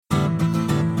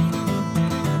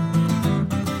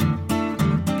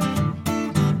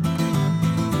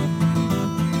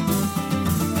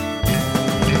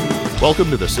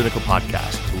Welcome to the Cynical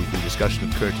Podcast, a weekly discussion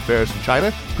of current affairs in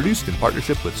China, produced in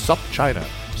partnership with SupChina.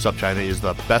 SupChina is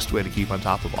the best way to keep on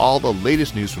top of all the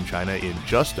latest news from China in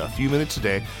just a few minutes a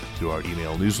day through our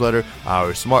email newsletter,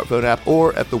 our smartphone app,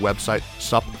 or at the website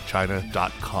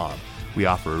supchina.com. We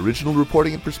offer original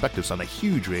reporting and perspectives on a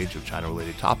huge range of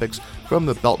China-related topics, from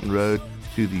the Belt and Road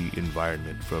to the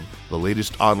environment, from the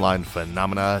latest online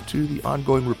phenomena to the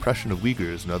ongoing repression of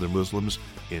Uyghurs and other Muslims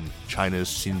in China's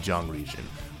Xinjiang region.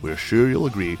 We're sure you'll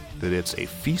agree that it's a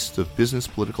feast of business,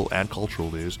 political, and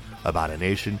cultural news about a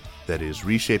nation that is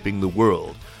reshaping the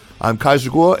world. I'm Kaiser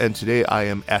Kuo, and today I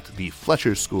am at the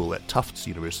Fletcher School at Tufts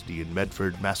University in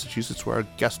Medford, Massachusetts, where our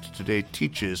guest today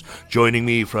teaches. Joining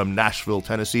me from Nashville,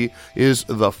 Tennessee, is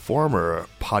the former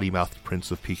potty-mouthed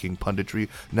prince of Peking punditry,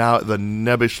 now the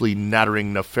nebbishly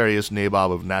nattering, nefarious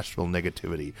nabob of Nashville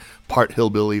negativity. Part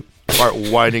hillbilly, part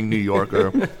whining New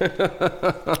Yorker,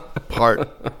 part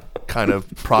kind of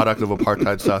product of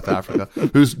apartheid South Africa,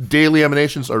 whose daily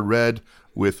emanations are read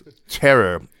with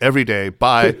terror every day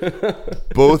by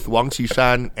both Wang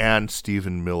Qishan and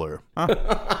Stephen Miller.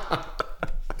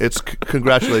 It's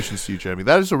congratulations to you, Jeremy.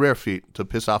 That is a rare feat, to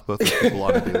piss off both those people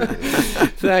on a daily basis.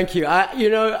 Thank you.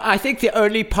 I think the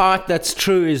only part that's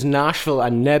true is Nashville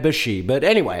and Nebushi. But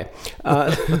anyway, I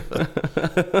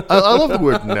love the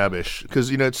word nebbish because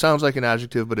it sounds like an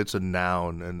adjective, but it's a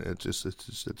noun, and it's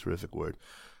just a terrific word.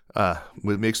 It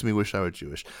makes me wish I were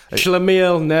Jewish.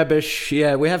 Shlemiel, Nebish,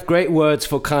 yeah, we have great words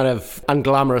for kind of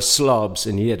unglamorous slobs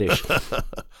in Yiddish.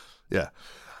 Yeah.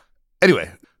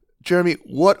 Anyway, Jeremy,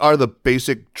 what are the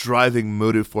basic driving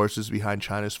motive forces behind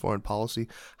China's foreign policy?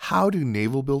 How do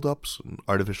naval buildups,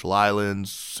 artificial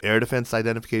islands, air defense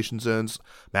identification zones,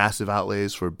 massive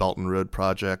outlays for Belt and Road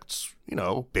projects,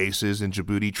 bases in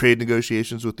Djibouti, trade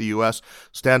negotiations with the U.S.,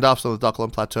 standoffs on the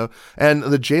Doklam Plateau, and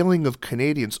the jailing of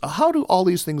Canadians, how do all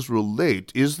these things relate?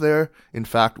 Is there, in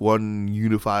fact, one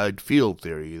unified field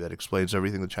theory that explains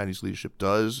everything the Chinese leadership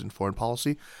does in foreign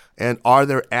policy? And are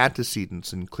there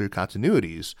antecedents and clear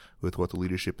continuities with what the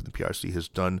leadership in the PRC has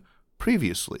done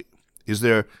previously? Is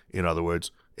there, in other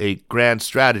words, a grand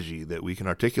strategy that we can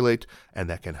articulate and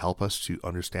that can help us to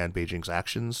understand Beijing's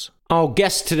actions? Our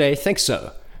guest today thinks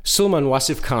so. Sulmaan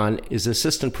Wasif Khan is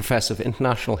Assistant Professor of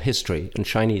International History and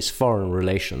Chinese Foreign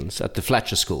Relations at the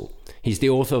Fletcher School. He's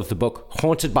the author of the book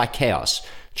Haunted by Chaos,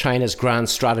 China's Grand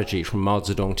Strategy from Mao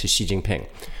Zedong to Xi Jinping,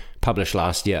 published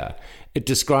last year. It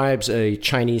describes a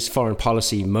Chinese foreign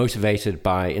policy motivated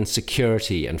by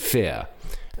insecurity and fear,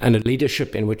 and a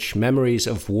leadership in which memories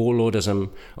of warlordism,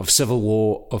 of civil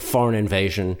war, of foreign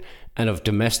invasion, and of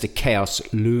domestic chaos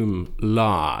loom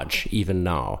large even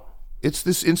now. It's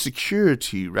this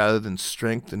insecurity rather than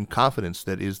strength and confidence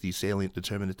that is the salient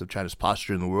determinant of China's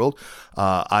posture in the world.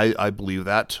 I believe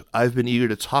that. I've been eager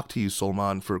to talk to you,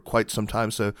 Sulmaan, for quite some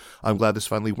time, so I'm glad this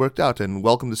finally worked out. And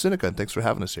welcome to Sinica, and thanks for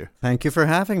having us here. Thank you for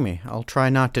having me. I'll try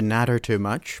not to natter too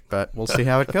much, but we'll see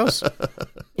how it goes.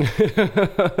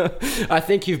 I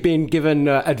think you've been given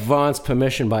advance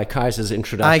permission by Kaiser's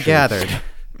introduction. I gathered.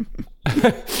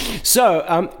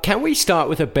 So, can we start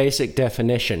with a basic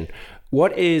definition?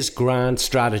 What is grand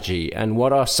strategy, and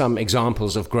what are some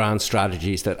examples of grand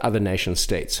strategies that other nation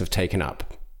states have taken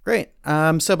up? Great.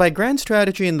 So by grand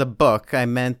strategy in the book, I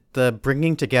meant the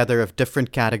bringing together of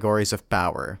different categories of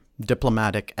power,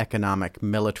 diplomatic, economic,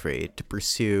 military, to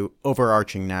pursue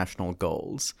overarching national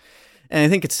goals. And I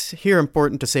think it's here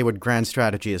important to say what grand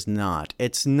strategy is not.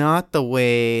 It's not the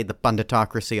way the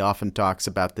punditocracy often talks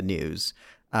about the news.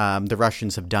 The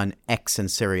Russians have done X in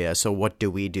Syria, so what do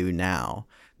we do now?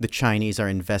 The Chinese are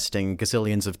investing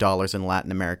gazillions of dollars in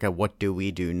Latin America. What do we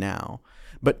do now?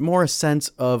 But more a sense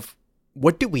of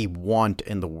what do we want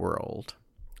in the world?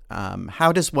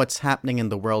 How does what's happening in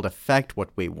the world affect what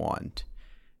we want?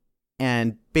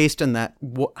 And based on that,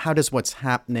 how does what's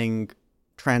happening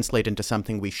translate into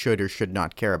something we should or should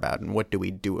not care about? And what do we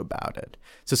do about it?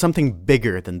 So something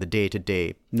bigger than the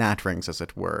day-to-day natterings, as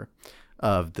it were,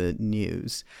 of the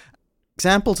news.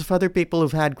 Examples of other people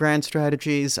who've had grand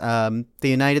strategies. The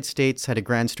United States had a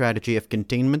grand strategy of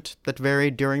containment that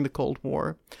varied during the Cold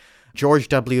War. George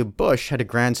W. Bush had a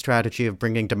grand strategy of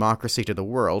bringing democracy to the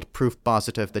world, proof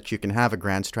positive that you can have a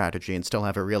grand strategy and still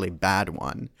have a really bad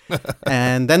one.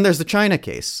 And then there's the China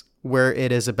case, where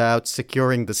it is about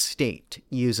securing the state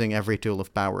using every tool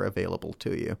of power available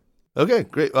to you. Okay,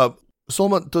 great.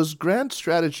 Sulmaan, does grand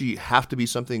strategy have to be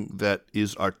something that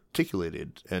is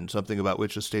articulated and something about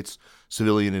which a state's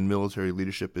civilian and military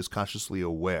leadership is consciously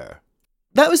aware?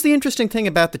 That was the interesting thing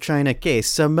about the China case.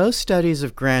 So most studies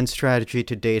of grand strategy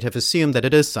to date have assumed that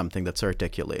it is something that's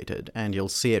articulated, and you'll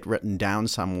see it written down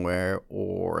somewhere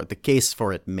or the case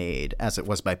for it made, as it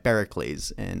was by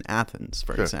Pericles in Athens,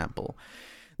 for example.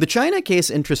 The China case,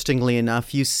 interestingly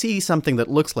enough, you see something that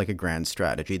looks like a grand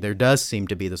strategy. There does seem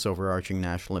to be this overarching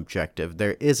national objective.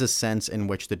 There is a sense in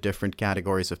which the different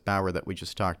categories of power that we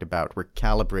just talked about were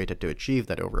calibrated to achieve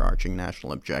that overarching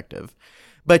national objective.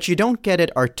 But you don't get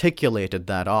it articulated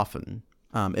that often,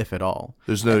 if at all.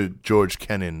 There's no George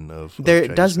Kennan of There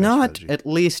Chinese does not, strategy. at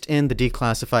least in the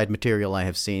declassified material I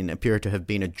have seen, appear to have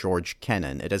been a George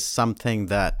Kennan. It is something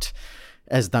that,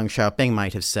 as Deng Xiaoping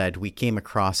might have said, we came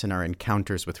across in our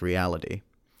encounters with reality.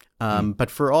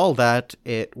 But for all that,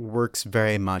 it works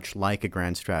very much like a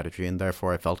grand strategy, and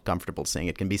therefore I felt comfortable saying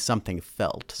it can be something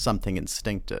felt, something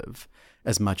instinctive,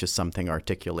 as much as something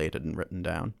articulated and written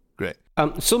down. Great.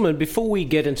 Sulmaan, before we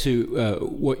get into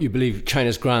what you believe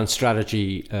China's grand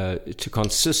strategy to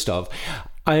consist of,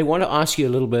 I want to ask you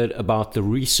a little bit about the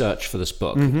research for this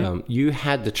book. You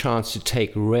had the chance to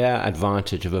take rare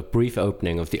advantage of a brief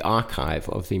opening of the archive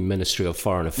of the Ministry of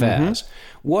Foreign Affairs.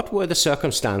 What were the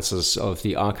circumstances of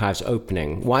the archive's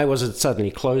opening? Why was it suddenly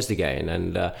closed again?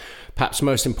 And perhaps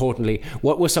most importantly,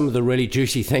 what were some of the really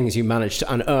juicy things you managed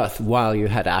to unearth while you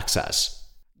had access?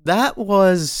 That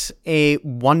was a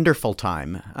wonderful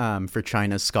time for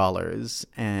China's scholars,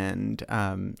 and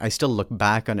I still look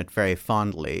back on it very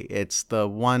fondly. It's the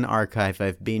one archive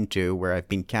I've been to where I've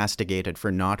been castigated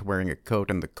for not wearing a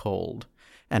coat in the cold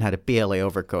and had a PLA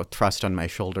overcoat thrust on my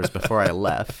shoulders before I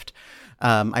left.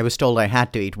 I was told I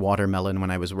had to eat watermelon when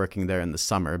I was working there in the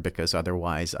summer because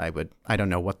otherwise I don't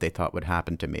know what they thought would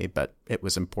happen to me, but it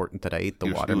was important that I eat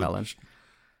the watermelon.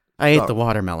 I ate the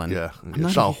watermelon. Yeah,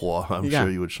 上火. I'm sure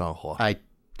you would 上火. I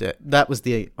did. That was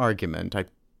the argument. I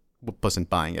wasn't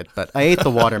buying it, but I ate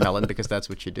the watermelon because that's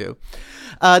what you do.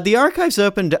 The archives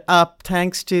opened up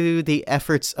thanks to the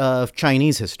efforts of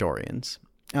Chinese historians.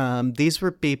 These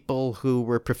were people who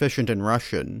were proficient in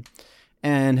Russian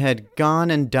and had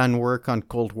gone and done work on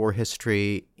Cold War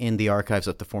history in the archives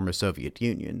of the former Soviet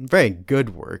Union. Very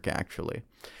good work, actually.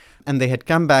 And they had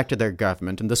come back to their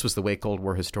government, and this was the way Cold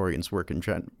War historians worked in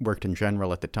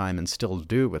general at the time and still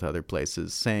do with other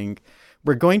places, saying,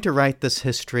 we're going to write this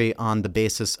history on the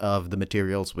basis of the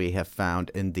materials we have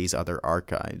found in these other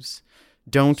archives.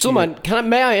 Sulmaan,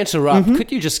 may I interrupt?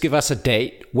 Could you just give us a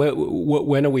date?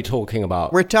 When are we talking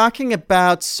about? We're talking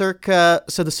about so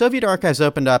the Soviet archives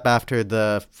opened up after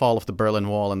the fall of the Berlin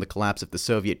Wall and the collapse of the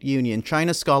Soviet Union.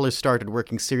 China scholars started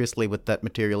working seriously with that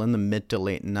material in the mid to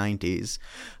late 90s.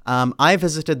 I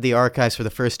visited the archives for the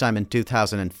first time in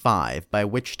 2005, by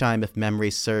which time, if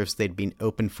memory serves, they'd been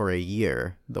open for a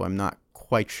year, though I'm not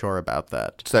quite sure about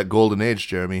that. It's that golden age,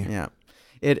 Jeremy. Yeah.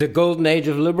 The golden age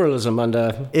of liberalism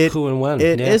under who and when.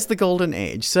 It is the golden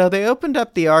age. So they opened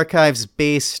up the archives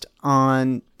based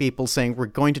on people saying, we're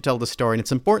going to tell the story, and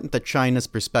it's important that China's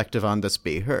perspective on this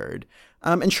be heard.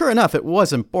 And sure enough, it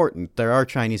was important. There are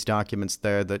Chinese documents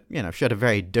there that, shed a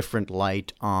very different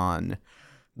light on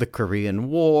the Korean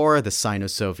War, the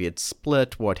Sino-Soviet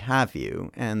split, what have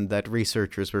you, and that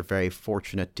researchers were very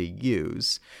fortunate to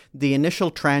use. The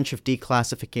initial tranche of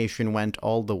declassification went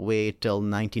all the way till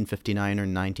 1959 or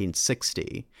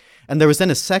 1960, and there was then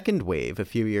a second wave a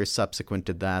few years subsequent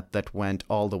to that went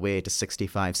all the way to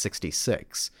 65,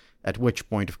 66, at which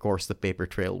point, of course, the paper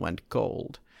trail went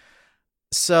cold.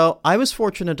 So I was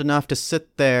fortunate enough to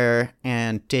sit there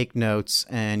and take notes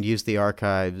and use the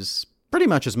archives pretty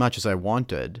much as I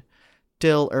wanted,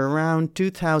 till around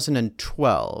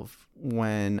 2012,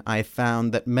 when I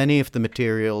found that many of the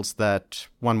materials that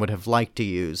one would have liked to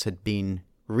use had been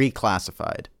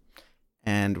reclassified,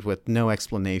 and with no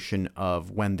explanation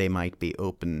of when they might be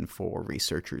open for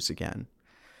researchers again.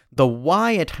 The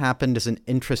why it happened is an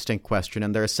interesting question,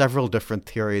 and there are several different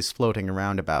theories floating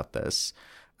around about this.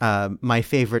 My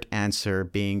favorite answer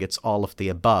being it's all of the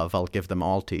above. I'll give them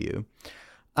all to you.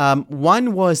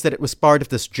 One was that it was part of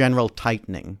this general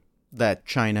tightening that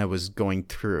China was going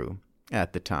through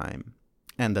at the time,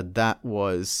 and that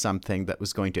was something that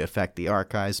was going to affect the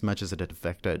archives much as it had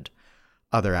affected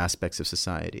other aspects of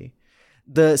society.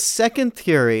 The second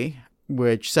theory,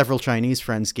 which several Chinese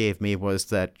friends gave me, was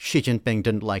that Xi Jinping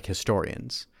didn't like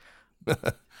historians.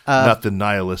 Not the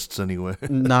nihilists, anyway.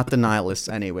 Not the nihilists,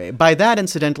 anyway. By that,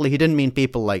 incidentally, he didn't mean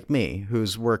people like me,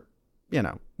 whose work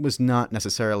was not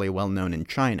necessarily well known in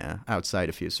China outside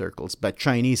a few circles, but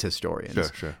Chinese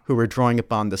historians who were drawing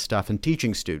upon the stuff and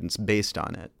teaching students based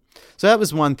on it. So that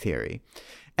was one theory.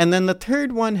 And then the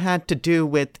third one had to do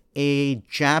with a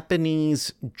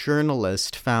Japanese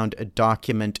journalist found a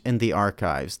document in the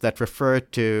archives that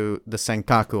referred to the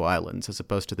Senkaku Islands as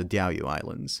opposed to the Diaoyu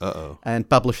Islands, and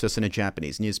published this in a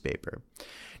Japanese newspaper.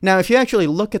 Now, if you actually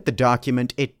look at the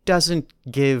document, it doesn't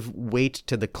give weight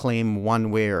to the claim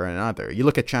one way or another. You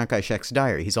look at Chiang Kai-shek's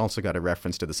diary, he's also got a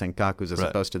reference to the Senkakus as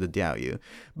opposed to the Diaoyu.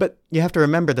 But you have to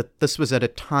remember that this was at a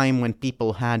time when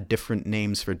people had different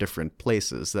names for different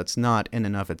places. That's not in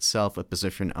and of itself a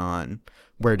position on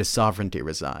where does sovereignty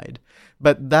reside.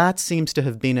 But that seems to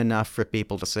have been enough for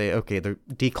people to say, okay, the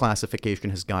declassification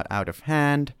has got out of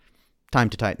hand, time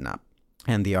to tighten up.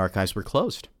 And the archives were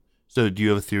closed. So do you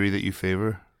have a theory that you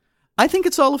favor? I think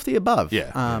it's all of the above.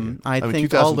 Yeah. I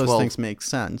think all those things make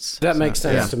sense. That makes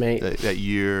sense to me. That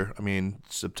year,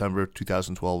 September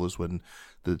 2012 was when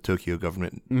the Tokyo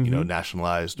government,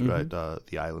 nationalized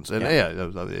the islands, and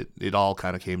it all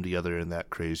kind of came together in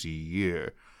that crazy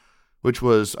year, which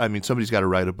was, somebody's got to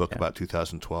write a book about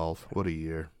 2012. What a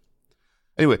year!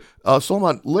 Anyway,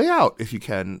 Sulmaan, lay out, if you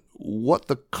can, what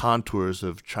the contours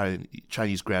of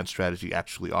Chinese grand strategy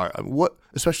actually are. What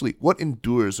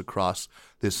endures across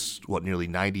this, nearly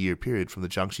 90-year period from the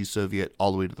Jiangxi Soviet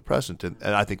all the way to the present. And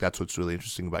I think that's what's really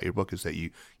interesting about your book is that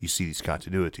you see these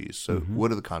continuities. So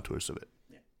what are the contours of it?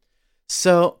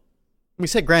 So we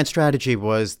said grand strategy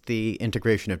was the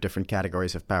integration of different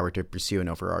categories of power to pursue an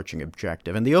overarching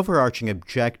objective. And the overarching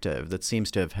objective that seems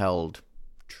to have held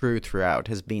true throughout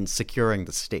has been securing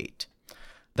the state.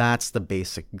 That's the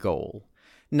basic goal.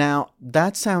 Now,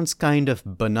 that sounds kind of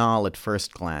banal at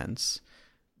first glance,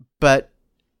 but,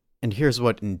 and here's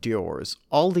what endures,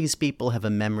 all these people have a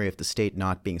memory of the state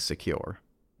not being secure,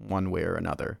 one way or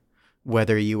another.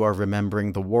 Whether you are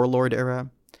remembering the warlord era,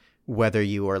 whether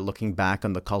you are looking back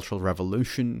on the Cultural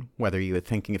Revolution, whether you are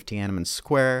thinking of Tiananmen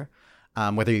Square,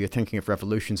 whether you're thinking of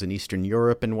revolutions in Eastern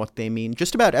Europe and what they mean,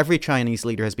 just about every Chinese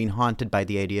leader has been haunted by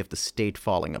the idea of the state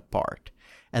falling apart.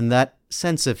 And that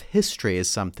sense of history is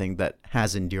something that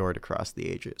has endured across the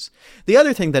ages. The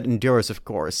other thing that endures, of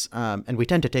course, and we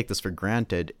tend to take this for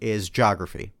granted, is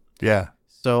geography. Yeah.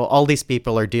 So all these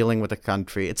people are dealing with a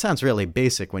country. It sounds really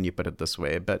basic when you put it this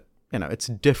way, but it's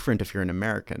different if you're an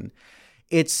American.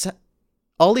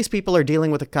 All these people are dealing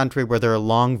with a country where there are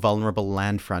long, vulnerable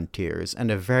land frontiers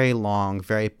and a very long,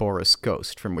 very porous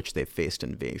coast from which they've faced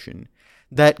invasion.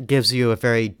 That gives you a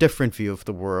very different view of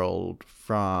the world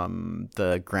from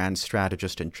the grand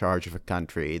strategist in charge of a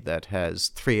country that has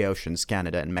 3 oceans,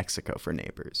 Canada and Mexico, for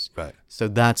neighbors. Right. So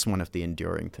that's one of the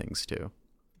enduring things, too.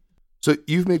 So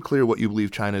you've made clear what you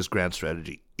believe China's grand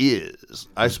strategy is.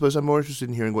 I suppose I'm more interested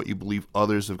in hearing what you believe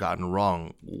others have gotten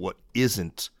wrong, what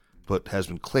isn't, but has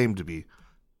been claimed to be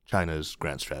China's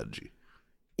grand strategy.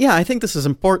 Yeah, I think this is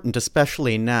important,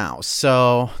 especially now.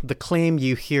 So the claim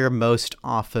you hear most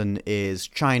often is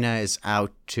China is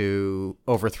out to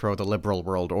overthrow the liberal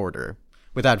world order,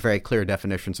 without very clear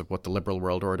definitions of what the liberal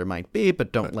world order might be,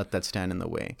 but don't let that stand in the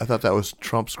way. I thought that was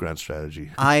Trump's grand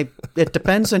strategy. It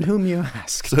depends on whom you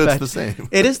ask. So it's the same.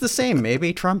 It is the same.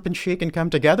 Maybe Trump and Xi can come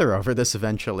together over this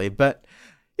eventually, but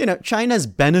China's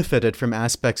benefited from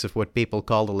aspects of what people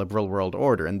call the liberal world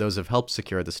order, and those have helped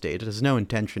secure the state. It has no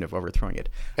intention of overthrowing it.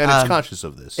 And it's conscious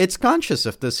of this. It's conscious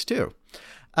of this, too.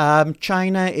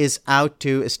 China is out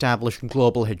to establish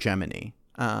global hegemony.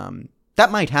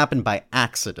 That might happen by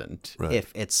accident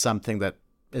if it's something that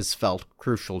is felt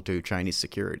crucial to Chinese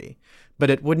security.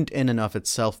 But it wouldn't in and of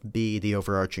itself be the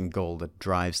overarching goal that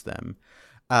drives them.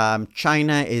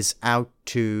 China is out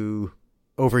to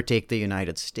overtake the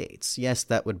United States. Yes,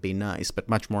 that would be nice, but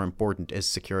much more important is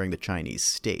securing the Chinese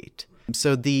state.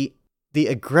 So the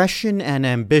aggression and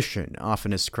ambition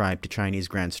often ascribed to Chinese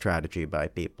grand strategy by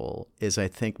people is, I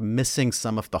think, missing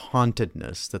some of the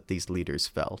hauntedness that these leaders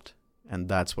felt. And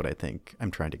that's what I think I'm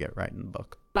trying to get right in the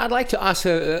book. I'd like to ask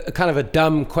a kind of a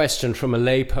dumb question from a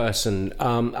layperson.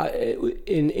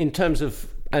 In terms of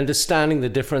understanding the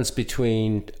difference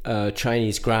between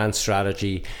Chinese grand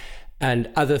strategy and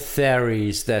other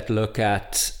theories that look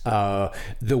at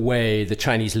the way the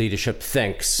Chinese leadership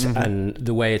thinks and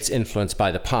the way it's influenced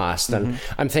by the past. And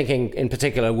I'm thinking in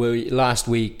particular, we last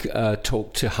week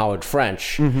talked to Howard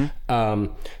French,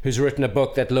 who's written a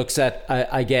book that looks at,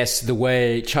 I guess, the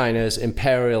way China's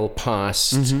imperial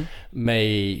past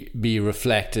may be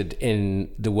reflected in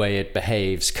the way it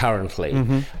behaves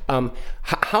currently.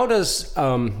 How does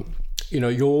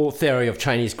your theory of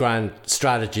Chinese grand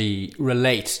strategy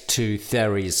relate to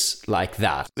theories like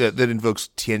that? That invokes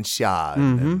tianxia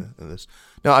and this.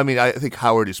 No, I think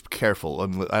Howard is careful.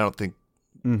 I don't think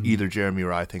either Jeremy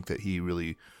or I think that he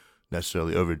really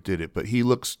necessarily overdid it, but he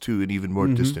looks to an even more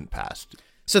distant past.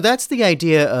 So that's the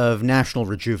idea of national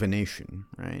rejuvenation,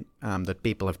 right? That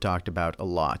people have talked about a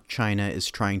lot. China is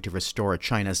trying to restore a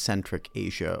China-centric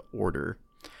Asia order,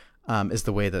 is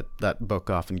the way that book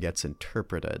often gets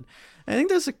interpreted. I think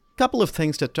there's a couple of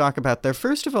things to talk about there.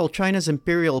 First of all, China's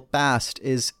imperial past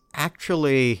is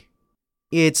actually,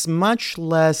 it's much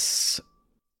less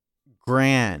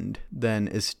grand than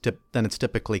it's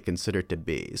typically considered to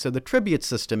be. So the tribute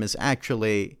system is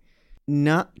actually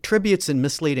not, tribute's a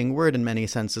misleading word in many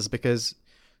senses because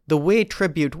the way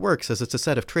tribute works is it's a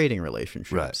set of trading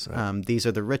relationships. Right. These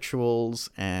are the rituals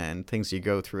and things you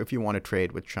go through if you want to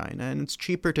trade with China, and it's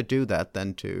cheaper to do that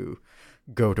than to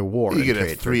go to war. You get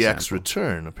trade, a 3x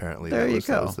return, apparently. There you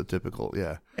go. That was the typical,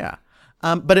 yeah. Yeah.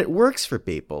 But it works for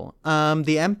people.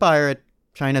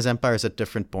 China's empires at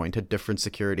different points had different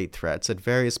security threats. At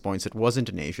various points, it wasn't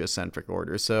an Asia-centric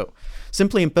order. So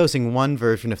simply imposing one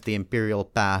version of the imperial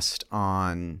past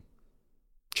on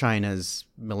China's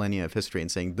millennia of history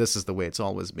and saying this is the way it's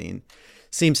always been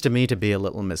seems to me to be a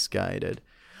little misguided.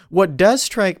 What does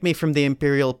strike me from the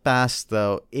imperial past,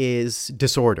 though, is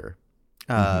disorder.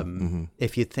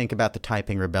 If you think about the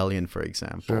Taiping Rebellion, for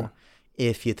example,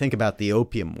 if you think about the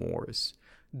Opium Wars,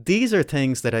 these are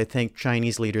things that I think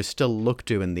Chinese leaders still look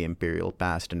to in the imperial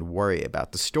past and worry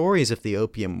about. The stories of the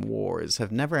Opium Wars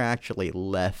have never actually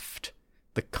left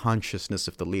the consciousness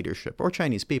of the leadership, or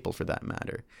Chinese people for that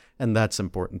matter, and that's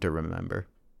important to remember.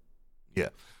 Yeah.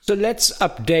 So let's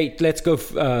go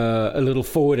a little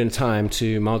forward in time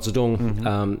to Mao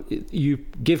Zedong. You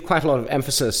give quite a lot of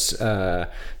emphasis to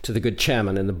the good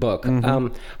chairman in the book.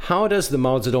 How does the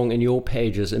Mao Zedong in your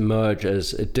pages emerge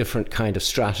as a different kind of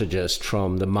strategist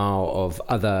from the Mao of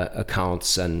other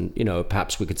accounts and,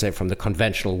 perhaps we could say from the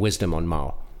conventional wisdom on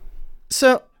Mao?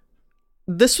 So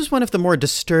this was one of the more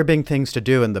disturbing things to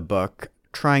do in the book,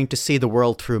 trying to see the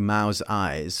world through Mao's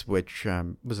eyes, which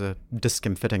was a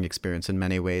discomfiting experience in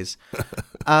many ways.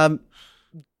 The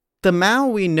Mao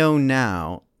we know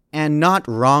now, and not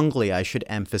wrongly, I should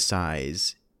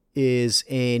emphasize, is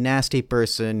a nasty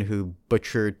person who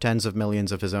butchered tens of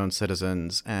millions of his own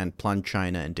citizens and plunged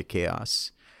China into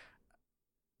chaos.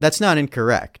 That's not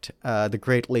incorrect. The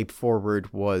Great Leap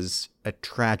Forward was a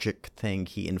tragic thing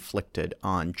he inflicted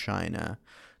on China.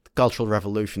 Cultural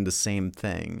Revolution, the same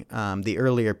thing. The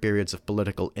earlier periods of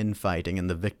political infighting and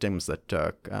the victims that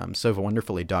took, so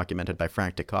wonderfully documented by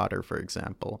Frank Decatur, for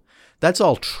example. That's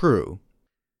all true.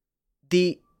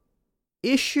 The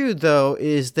issue, though,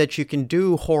 is that you can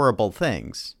do horrible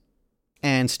things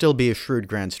and still be a shrewd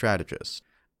grand strategist.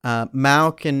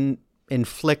 Mao can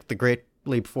inflict the Great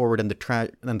Leap Forward and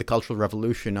the Cultural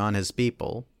Revolution on his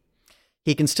people.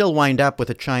 He can still wind up with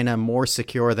a China more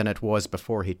secure than it was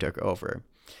before he took over.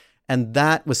 And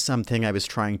that was something I was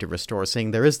trying to restore,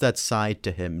 saying there is that side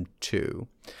to him too.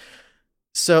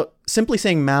 So simply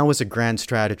saying Mao was a grand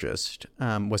strategist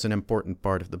was an important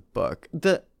part of the book.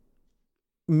 The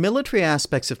military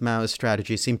aspects of Mao's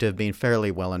strategy seem to have been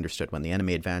fairly well understood. When the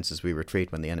enemy advances, we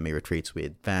retreat. When the enemy retreats, we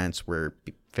advance. We're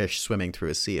fish swimming through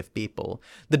a sea of people.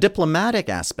 The diplomatic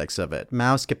aspects of it,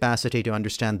 Mao's capacity to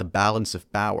understand the balance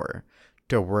of power,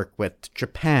 to work with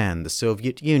Japan, the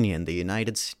Soviet Union, the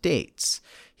United States,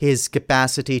 his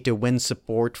capacity to win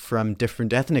support from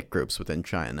different ethnic groups within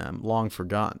China, long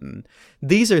forgotten.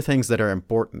 These are things that are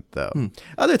important, though.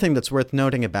 Other thing that's worth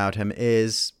noting about him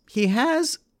is he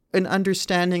has an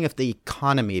understanding of the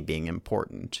economy being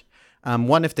important.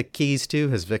 One of the keys to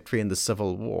his victory in the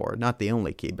Civil War, not the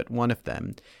only key, but one of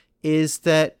them, is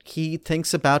that he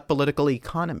thinks about political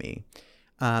economy.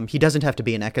 He doesn't have to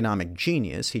be an economic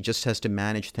genius. He just has to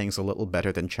manage things a little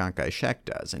better than Chiang Kai-shek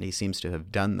does, and he seems to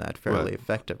have done that fairly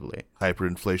effectively.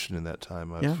 Hyperinflation in that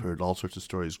time. I've heard all sorts of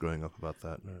stories growing up about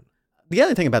that. The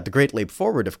other thing about the Great Leap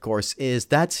Forward, of course, is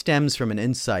that stems from an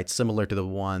insight similar to the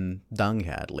one Deng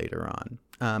had later on.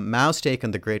 Mao's take on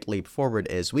the Great Leap Forward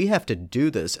is we have to do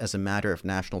this as a matter of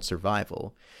national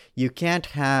survival. You can't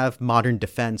have modern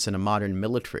defense and a modern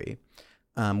military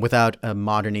without a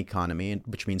modern economy,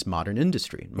 which means modern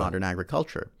industry, modern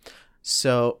agriculture.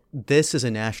 So this is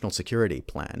a national security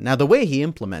plan. Now, the way he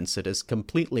implements it is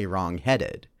completely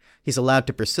wrong-headed. He's allowed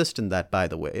to persist in that, by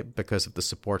the way, because of the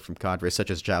support from cadres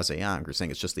such as Zhao Ziyang, who are saying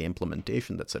it's just the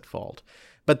implementation that's at fault.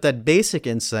 But that basic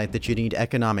insight that you need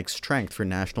economic strength for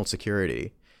national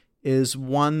security is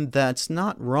one that's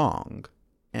not wrong,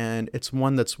 and it's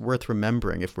one that's worth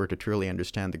remembering if we're to truly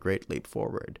understand the Great Leap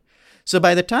Forward. So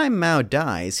by the time Mao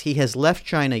dies, he has left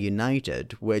China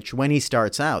united, which, when he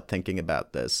starts out thinking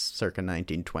about this, circa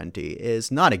 1920,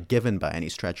 is not a given by any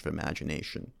stretch of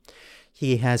imagination.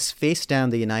 He has faced down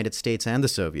the United States and the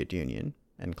Soviet Union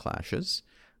in clashes.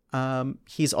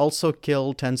 He's also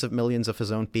killed tens of millions of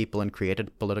his own people and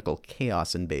created political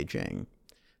chaos in Beijing.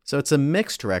 So it's a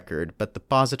mixed record, but the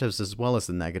positives as well as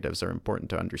the negatives are important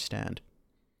to understand.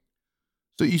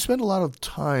 So you spend a lot of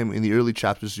time in the early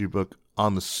chapters of your book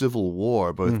on the Civil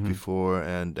War, both before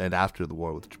and after the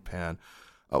war with Japan.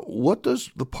 What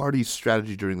does the party's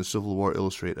strategy during the Civil War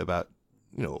illustrate about,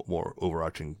 more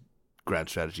overarching grand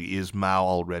strategy? Is Mao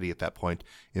already at that point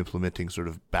implementing sort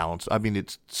of balance? I mean,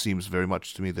 it seems very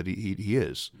much to me that he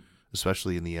is,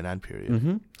 especially in the Yan'an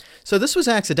period. So this was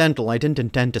accidental. I didn't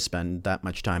intend to spend that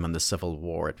much time on the Civil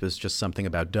War. It was just something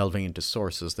about delving into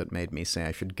sources that made me say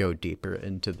I should go deeper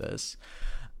into this.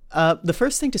 The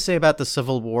first thing to say about the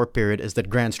Civil War period is that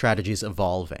grand strategy is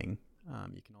evolving.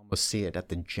 You can almost see it at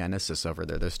the genesis over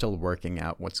there. They're still working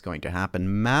out what's going to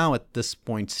happen. Mao at this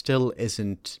point still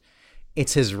isn't...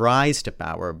 It's his rise to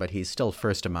power, but he's still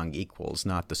first among equals,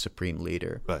 not the supreme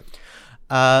leader. Right.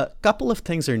 A couple of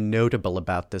things are notable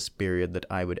about this period that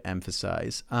I would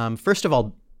emphasize. First of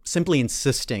all, simply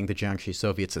insisting the Jiangxi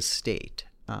Soviet's a state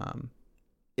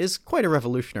is quite a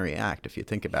revolutionary act if you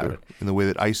think about it. In the way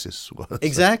that ISIS was.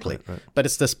 Exactly. Right. But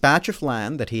it's this patch of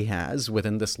land that he has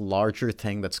within this larger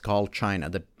thing that's called China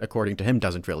that, according to him,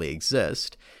 doesn't really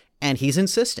exist. And he's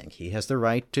insisting he has the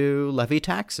right to levy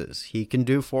taxes. He can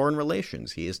do foreign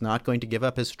relations. He is not going to give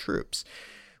up his troops.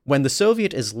 When the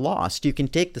Soviet is lost, you can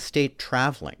take the state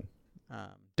traveling.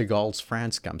 De Gaulle's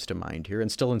France comes to mind here,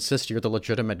 and still insist you're the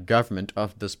legitimate government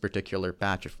of this particular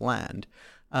patch of land.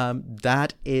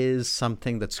 That is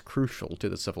something that's crucial to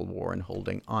the Civil War and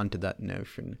holding on to that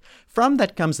notion. From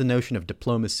that comes the notion of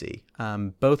diplomacy,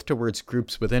 both towards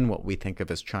groups within what we think of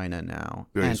as China now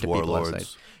and to people outside.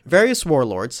 Various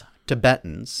warlords,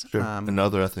 Tibetans, and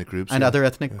other ethnic groups. And other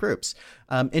ethnic groups.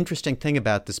 Interesting thing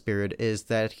about this period is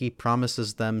that he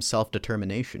promises them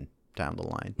self-determination down the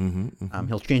line.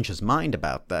 He'll change his mind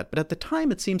about that, but at the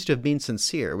time it seems to have been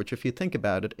sincere, which if you think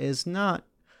about it is not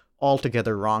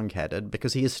altogether wrong-headed,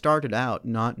 because he has started out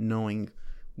not knowing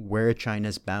where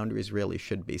China's boundaries really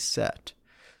should be set.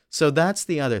 So that's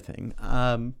the other thing.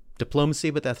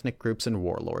 Diplomacy with ethnic groups and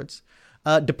warlords.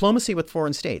 Diplomacy with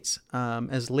foreign states.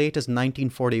 As late as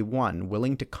 1941,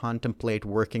 willing to contemplate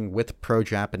working with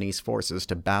pro-Japanese forces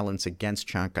to balance against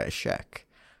Chiang Kai-shek.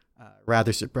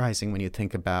 Rather surprising when you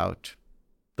think about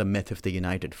the myth of the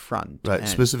United Front. Right.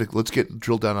 Specific. Let's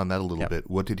drill down on that a little bit.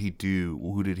 What did he do?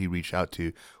 Who did he reach out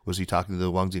to? Was he talking to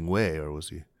the Wang Jingwei, or was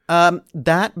he?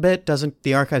 That bit doesn't.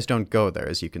 The archives don't go there,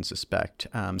 as you can suspect.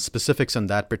 Specifics on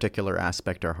that particular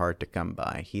aspect are hard to come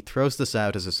by. He throws this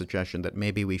out as a suggestion that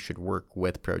maybe we should work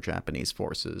with pro-Japanese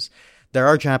forces. There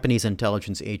are Japanese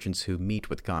intelligence agents who meet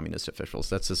with communist officials.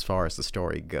 That's as far as the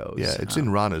story goes. Yeah, it's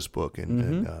in Rana's book,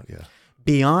 and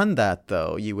Beyond that,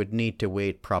 though, you would need to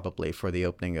wait probably for the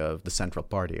opening of the Central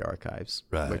Party archives,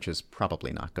 which is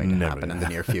probably not going to happen in the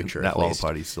near future. Not while the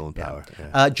party's still in power.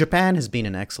 Japan has been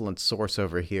an excellent source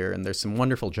over here, and there's some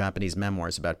wonderful Japanese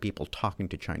memoirs about people talking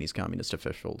to Chinese communist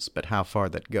officials, but how far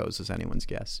that goes is anyone's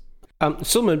guess.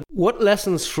 Sulmaan, what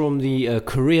lessons from the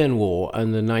Korean War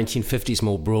and the 1950s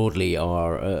more broadly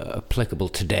are applicable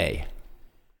today?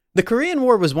 The Korean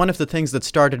War was one of the things that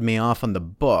started me off on the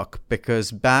book,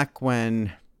 because back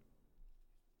when,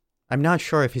 I'm not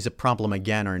sure if he's a problem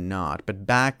again or not, but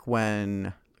back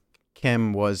when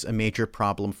Kim was a major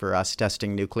problem for us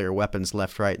testing nuclear weapons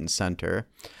left, right, and center,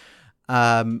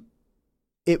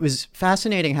 it was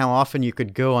fascinating how often you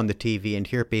could go on the TV and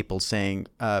hear people saying,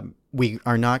 we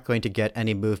are not going to get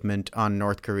any movement on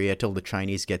North Korea till the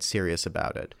Chinese get serious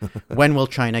about it. When will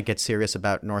China get serious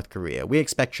about North Korea? We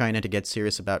expect China to get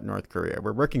serious about North Korea.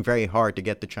 We're working very hard to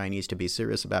get the Chinese to be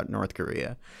serious about North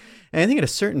Korea. And I think at a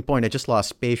certain point, I just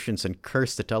lost patience and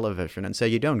cursed the television and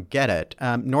said, you don't get it.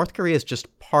 North Korea is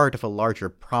just part of a larger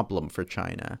problem for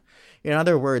China. In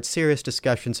other words, serious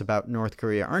discussions about North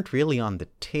Korea aren't really on the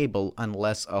table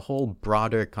unless a whole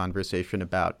broader conversation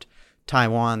about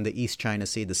Taiwan, the East China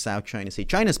Sea, the South China Sea,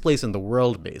 China's place in the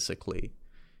world, basically,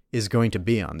 is going to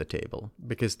be on the table,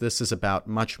 because this is about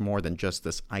much more than just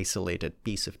this isolated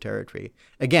piece of territory.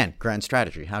 Again, grand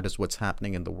strategy. How does what's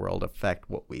happening in the world affect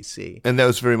what we see? And that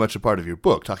was very much a part of your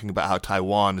book, talking about how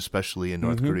Taiwan, especially in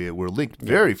North Korea, were linked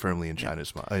very firmly in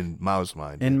China's in Mao's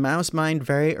mind. In Mao's mind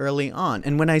very early on.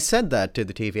 And when I said that to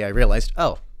the TV, I realized,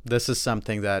 this is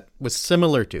something that was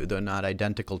similar to, though not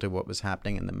identical to, what was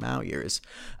happening in the Mao years.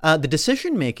 The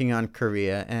decision-making on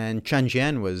Korea, and Chen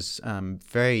Jian was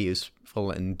very useful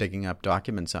in digging up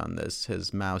documents on this.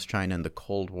 His Mao's China in the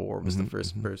Cold War was the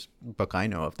first book I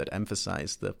know of that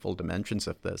emphasized the full dimensions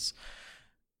of this.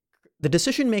 The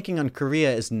decision-making on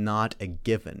Korea is not a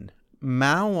given.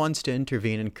 Mao wants to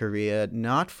intervene in Korea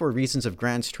not for reasons of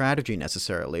grand strategy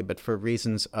necessarily, but for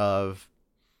reasons of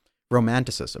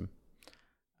romanticism.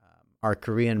 Our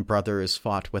Korean brothers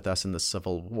fought with us in the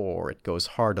Civil War. It goes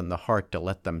hard on the heart to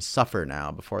let them suffer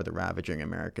now before the ravaging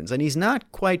Americans. And he's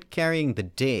not quite carrying the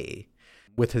day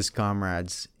with his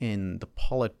comrades in the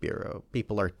Politburo.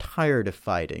 People are tired of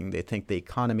fighting. They think the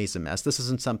economy's a mess. This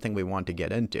isn't something we want to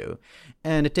get into.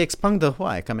 And it takes Peng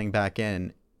Dehuai coming back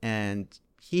in, and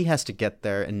he has to get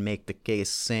there and make the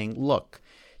case saying, look,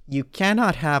 you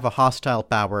cannot have a hostile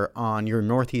power on your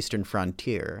northeastern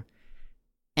frontier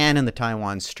and in the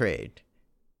Taiwan Strait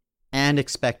and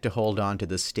expect to hold on to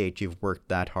the state you've worked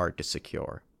that hard to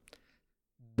secure.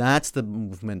 That's the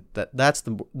movement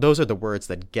those are the words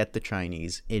that get the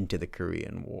Chinese into the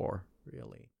Korean War,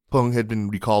 really. Peng had been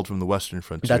recalled from the Western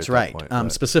frontier. That's at right. That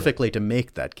point, specifically to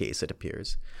make that case, it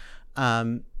appears.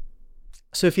 So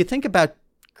if you think about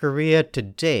Korea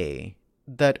today,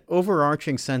 that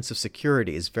overarching sense of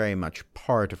security is very much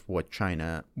part of what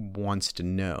China wants to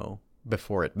know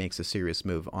before it makes a serious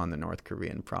move on the North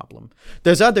Korean problem.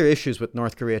 There's other issues with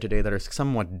North Korea today that are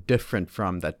somewhat different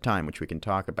from that time, which we can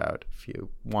talk about if you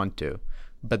want to.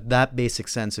 But that basic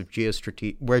sense of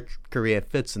where Korea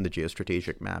fits in the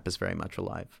geostrategic map is very much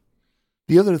alive.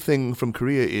 The other thing from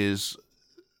Korea is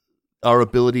our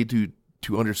ability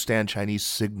to understand Chinese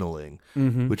signaling,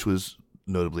 which was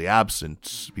notably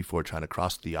absent before China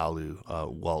crossed the Yalu.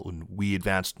 When we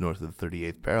advanced north of the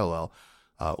 38th parallel,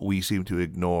 we seem to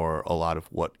ignore a lot of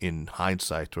what, in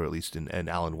hindsight, or at least in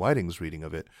Alan Whiting's reading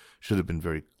of it, should have been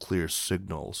very clear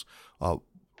signals.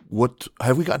 What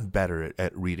have we gotten better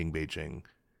at reading Beijing?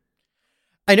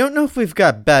 I don't know if we've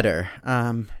got better.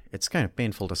 It's kind of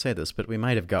painful to say this, but we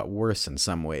might have got worse in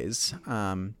some ways.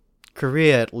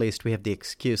 Korea, at least, we have the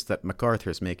excuse that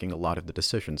MacArthur's making a lot of the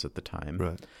decisions at the time.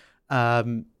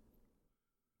 Right.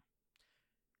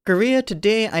 Korea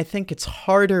today, I think it's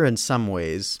harder in some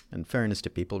ways, in fairness to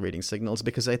people reading signals,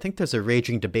 because I think there's a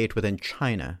raging debate within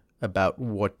China about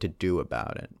what to do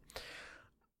about it.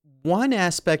 One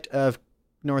aspect of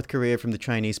North Korea from the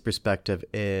Chinese perspective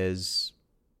is,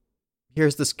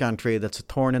 here's this country that's a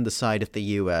thorn in the side of the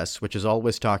U.S., which is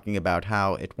always talking about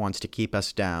how it wants to keep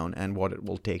us down and what it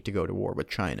will take to go to war with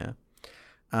China.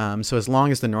 So as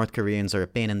long as the North Koreans are a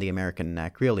pain in the American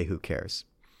neck, really, who cares?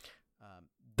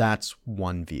 That's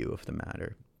one view of the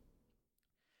matter.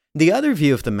 The other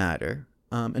view of the matter,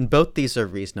 and both these are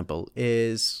reasonable,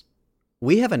 is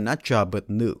we have a nut job with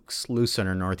nukes loose on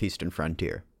our northeastern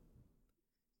frontier.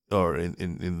 Or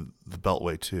in the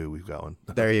Beltway, too, we've got one.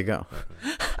 There you go.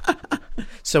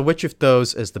 So which of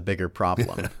those is the bigger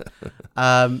problem?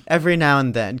 Every now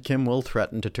and then, Kim will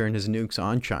threaten to turn his nukes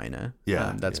on China.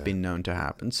 That's been known to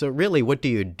happen. So really, what do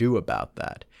you do about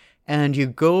that? And you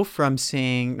go from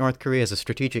seeing North Korea as a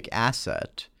strategic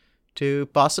asset to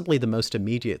possibly the most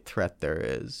immediate threat there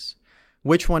is.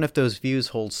 Which one of those views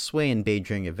holds sway in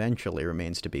Beijing eventually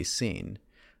remains to be seen.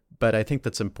 But I think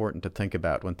that's important to think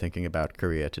about when thinking about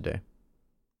Korea today.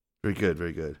 Very good,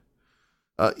 very good.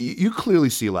 You clearly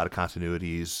see a lot of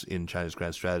continuities in China's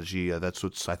grand strategy. That's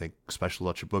what's, I think, special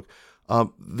about your book.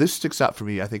 This sticks out for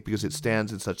me, I think, because it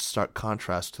stands in such stark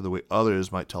contrast to the way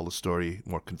others might tell the story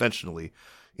more conventionally,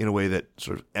 in a way that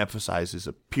sort of emphasizes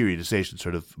a periodization,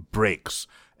 sort of breaks,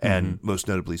 and most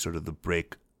notably sort of the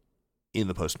break in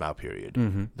the post-Mao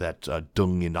period, that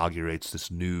Deng inaugurates this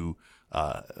new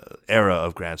era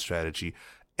of grand strategy.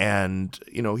 And,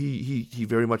 you know, he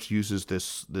very much uses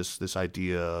this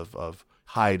idea of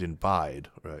hide and bide,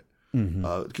 right?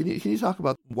 Can you talk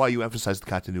about why you emphasize the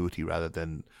continuity rather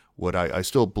than what I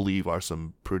still believe are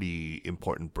some pretty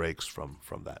important breaks from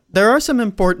that? There are some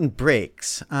important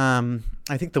breaks.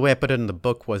 I think the way I put it in the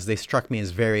book was they struck me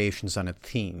as variations on a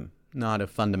theme, not a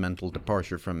fundamental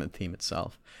departure from a theme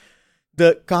itself.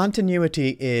 The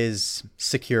continuity is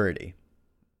security.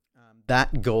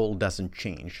 That goal doesn't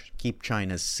change. Keep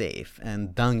China safe. And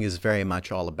Deng is very much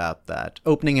all about that.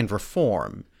 Opening and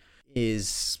reform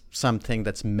is something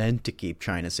that's meant to keep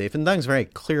China safe. And Deng's very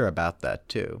clear about that,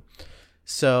 too.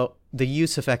 So the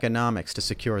use of economics to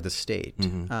secure the state.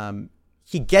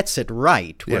 He gets it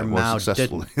right where Mao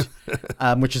didn't,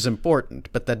 which is important.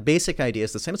 But that basic idea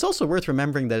is the same. It's also worth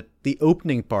remembering that the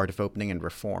opening part of opening and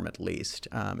reform, at least,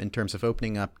 in terms of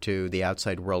opening up to the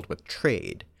outside world with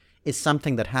trade, is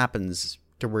something that happens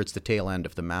towards the tail end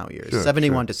of the Mao years.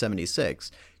 71 to 76,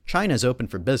 China's open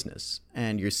for business,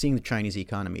 and you're seeing the Chinese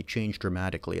economy change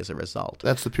dramatically as a result.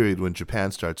 That's the period when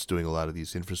Japan starts doing a lot of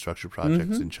these infrastructure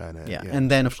projects in China. Yeah,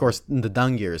 and then, of course, in the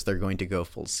Deng years, they're going to go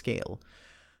full scale.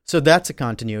 So that's a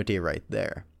continuity right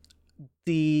there.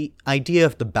 the idea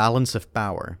of the balance of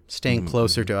power, staying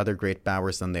closer to other great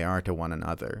powers than they are to one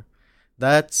another,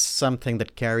 that's something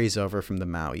that carries over from the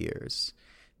Mao years.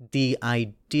 The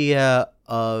idea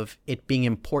of it being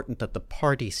important that the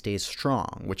party stays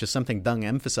strong, which is something Deng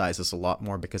emphasizes a lot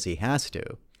more because he has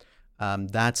to,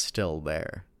 that's still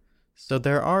there. So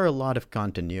there are a lot of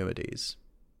continuities.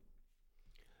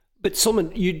 But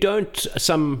Sulmaan, you don't,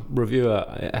 some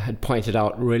reviewer had pointed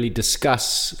out, really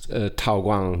discuss Tao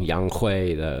Guang, Yang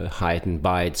Hui, the hide and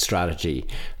bide strategy.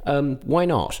 Why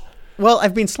not? Well,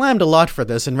 I've been slammed a lot for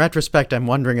this. In retrospect, I'm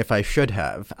wondering if I should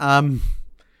have.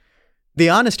 The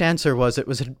honest answer was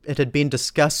it had been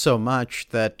discussed so much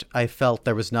that I felt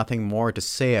there was nothing more to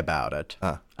say about it.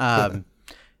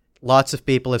 Lots of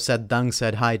people have said Deng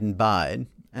said hide and bide,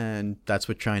 and that's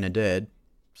what China did.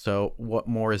 So what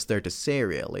more is there to say,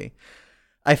 really?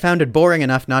 I found it boring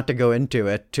enough not to go into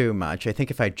it too much. I think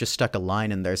if I'd just stuck a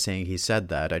line in there saying he said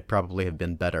that, I'd probably have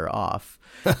been better off.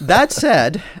 That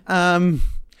said,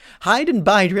 hide and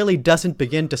bide really doesn't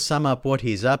begin to sum up what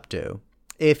he's up to.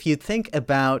 If you think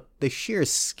about the sheer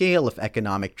scale of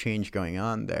economic change going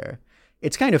on there,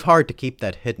 it's kind of hard to keep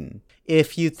that hidden.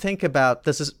 If you think about,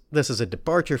 this is a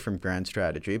departure from grand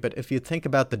strategy, but if you think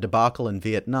about the debacle in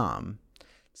Vietnam,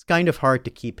 it's kind of hard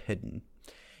to keep hidden.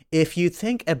 If you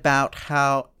think about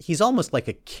how he's almost like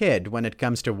a kid when it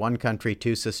comes to one country,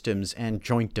 two systems, and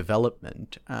joint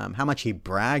development, how much he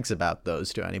brags about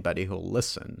those to anybody who'll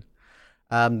listen,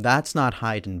 that's not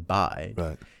hide and bide.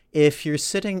 Right. If you're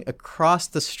sitting across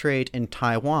the strait in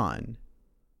Taiwan,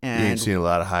 and you ain't seeing a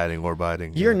lot of hiding or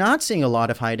biding. You're not seeing a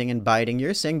lot of hiding and biding.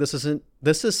 You're saying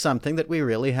this is something that we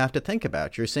really have to think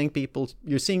about. You're seeing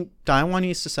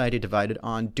Taiwanese society divided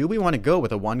on, do we want to go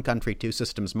with a one country, two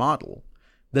systems model?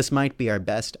 This might be our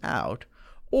best out.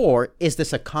 Or is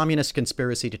this a communist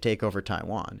conspiracy to take over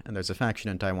Taiwan? And there's a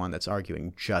faction in Taiwan that's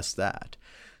arguing just that.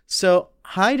 So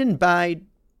hide and bide,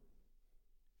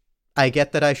 I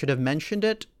get that I should have mentioned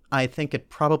it. I think it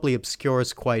probably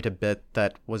obscures quite a bit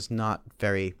that was not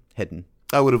very hidden.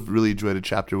 I would have really enjoyed a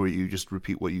chapter where you just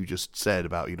repeat what you just said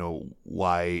about,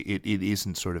 why it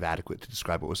isn't sort of adequate to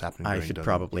describe what was happening. I should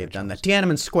probably have done that.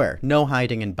 Tiananmen Square, no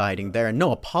hiding and biding there, and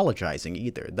no apologizing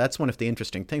either. That's one of the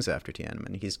interesting things after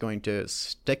Tiananmen. He's going to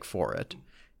stick for it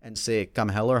and say, come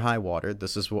hell or high water,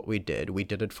 this is what we did. We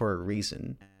did it for a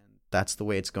reason, and that's the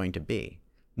way it's going to be.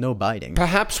 No biding.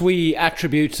 Perhaps we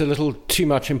attribute a little too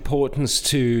much importance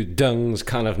to Deng's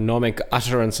kind of gnomic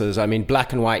utterances. I mean,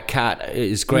 black and white cat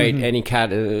is great, any cat,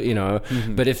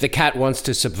 but if the cat wants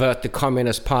to subvert the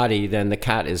Communist Party, then the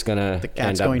cat is going to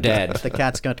end up dead. The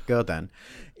cat's going to go then.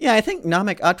 Yeah, I think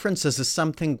gnomic utterances is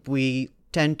something we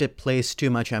tend to place too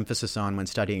much emphasis on when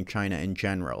studying China in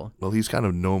general. Well, he's kind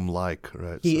of gnome-like,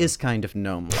 right? He is kind of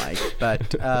gnome-like,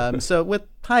 but so with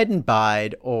hide and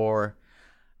bide or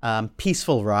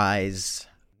peaceful rise,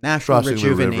 national Crossing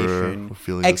rejuvenation,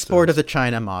 river, export of the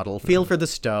China model, feel for the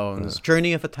stones,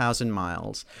 journey of 1,000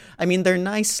 miles. I mean, they're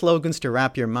nice slogans to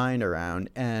wrap your mind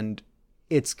around, and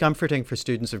it's comforting for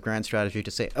students of grand strategy to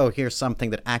say, oh, here's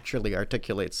something that actually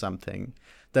articulates something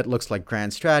that looks like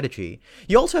grand strategy.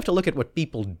 You also have to look at what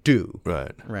people do.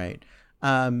 Right.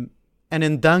 And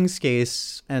in Deng's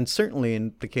case, and certainly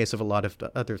in the case of a lot of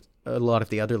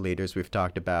the other leaders we've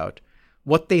talked about,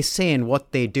 what they say and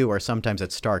what they do are sometimes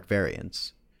at stark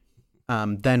variance.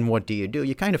 Then what do?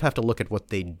 You kind of have to look at what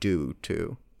they do,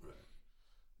 too.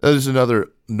 There's another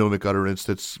gnomic utterance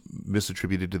that's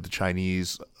misattributed to the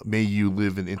Chinese. May you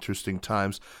live in interesting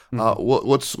times.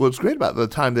 What's great about the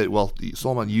time that,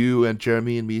 Sulmaan, you and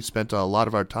Jeremy and me spent a lot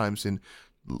of our times in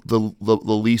the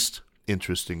least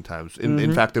interesting times.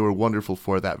 In fact, they were wonderful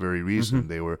for that very reason.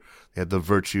 They had the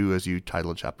virtue, as you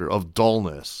titled a chapter, of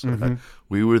dullness.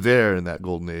 We were there in that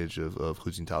golden age of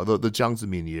Hu Jintao, the Jiang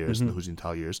Zemin years and the Hu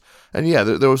Jintao years. And yeah,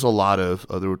 there was a lot of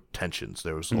there were tensions.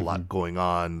 There was a lot going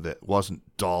on that wasn't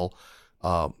dull.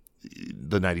 The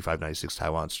 95-96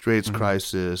 Taiwan Straits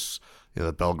crisis,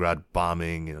 the Belgrade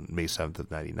bombing in May 7th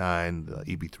of 99, the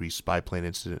EB-3 spy plane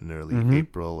incident in early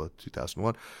April of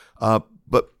 2001.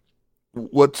 But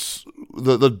what's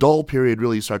the dull period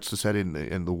really starts to set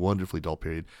in the wonderfully dull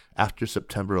period after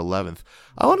September 11th.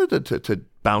 I wanted to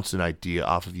bounce an idea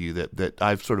off of you that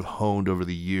I've sort of honed over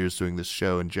the years doing this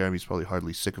show, and Jeremy's probably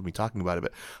hardly sick of me talking about it,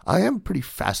 but I am pretty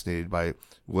fascinated by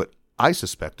what I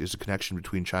suspect is a connection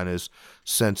between China's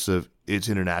sense of its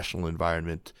international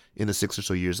environment in the 6 or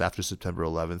so years after September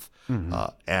 11th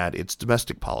and its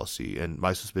domestic policy. And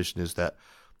my suspicion is that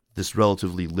this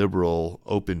relatively liberal,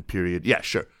 open period,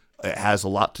 it has a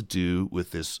lot to do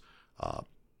with this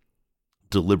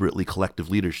deliberately collective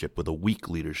leadership with a weak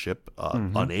leadership,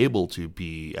 unable to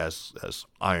be as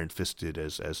iron-fisted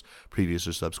as previous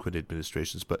or subsequent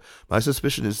administrations. But my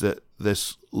suspicion is that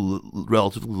this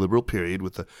relatively liberal period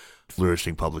with the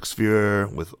flourishing public sphere,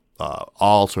 with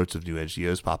all sorts of new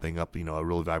NGOs popping up, a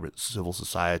really vibrant civil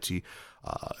society,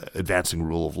 advancing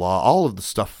rule of law, all of the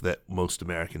stuff that most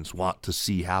Americans want to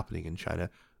see happening in China,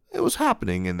 it was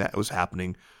happening, and that was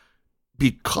happening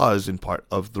because, in part,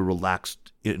 of the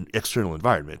relaxed external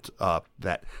environment,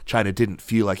 that China didn't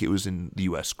feel like it was in the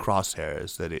U.S.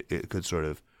 crosshairs, that it could sort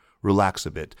of relax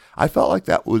a bit. I felt like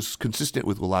that was consistent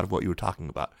with a lot of what you were talking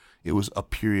about. It was a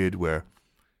period where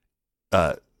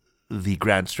the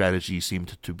grand strategy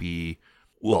seemed to be,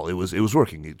 well, it was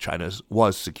working. China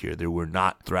was secure. There were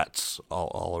not threats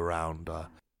all around.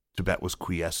 Tibet was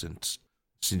quiescent.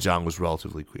 Xinjiang was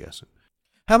relatively quiescent.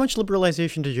 How much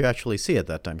liberalization did you actually see at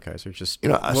that time, Kaiser? Just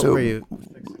what so were you?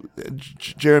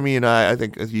 Jeremy and I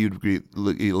think you'd agree,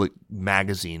 like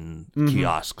magazine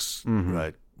kiosks,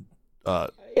 right?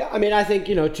 Yeah, I mean, I think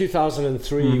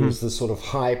 2003 was the sort of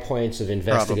high points of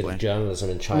investigative journalism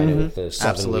in China, with the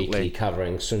Southern Weekly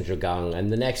covering Sun Zhigang,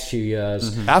 and the next few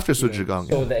years after Sun Zhigang,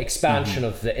 so the expansion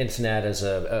of the internet as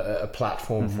a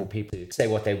platform for people to say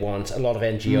what they want. A lot of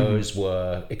NGOs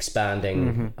were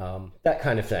expanding, that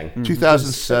kind of thing.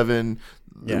 2007,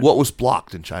 what was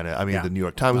blocked in China? I mean, the New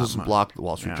York Times wasn't blocked, the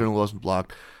Wall Street Journal wasn't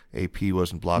blocked, AP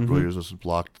wasn't blocked, Reuters wasn't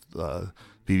blocked.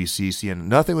 BBC, CNN,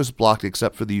 nothing was blocked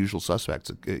except for the usual suspects.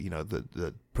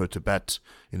 The pro-Tibet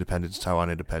independence,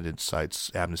 Taiwan independence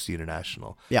sites, Amnesty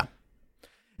International. Yeah,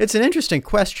 it's an interesting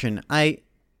question. I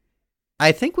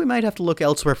think we might have to look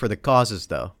elsewhere for the causes,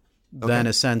 though, than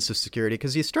a sense of security,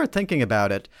 because you start thinking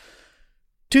about it.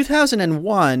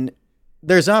 2001,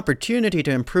 there's opportunity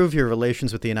to improve your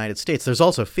relations with the United States. There's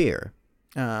also fear,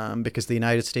 because the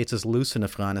United States is loose in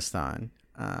Afghanistan.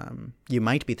 You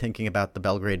might be thinking about the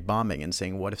Belgrade bombing and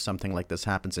saying, what if something like this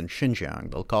happens in Xinjiang?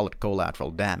 They'll call it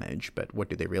collateral damage, but what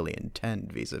do they really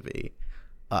intend vis-a-vis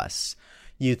us?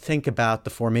 You think about the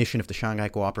formation of the Shanghai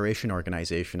Cooperation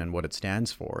Organization and what it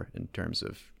stands for in terms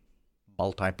of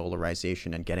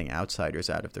multipolarization and getting outsiders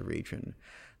out of the region.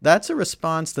 That's a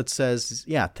response that says,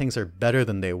 yeah, things are better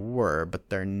than they were, but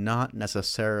they're not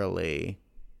necessarily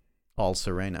all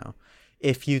sereno.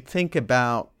 If you think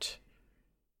about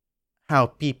how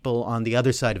people on the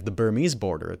other side of the Burmese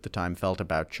border at the time felt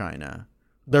about China,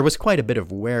 there was quite a bit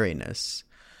of wariness.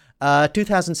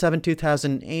 2007,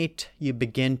 2008, you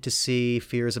begin to see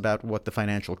fears about what the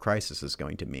financial crisis is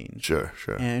going to mean. Sure.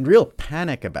 And real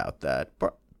panic about that,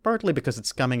 partly because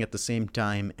it's coming at the same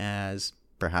time as,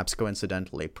 perhaps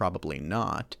coincidentally, probably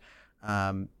not,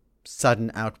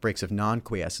 sudden outbreaks of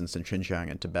non-quiescence in Xinjiang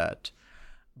and Tibet.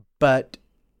 But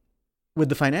with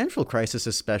the financial crisis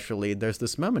especially, there's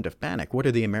this moment of panic. What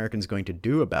are the Americans going to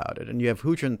do about it? And you have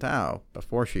Hu Jintao,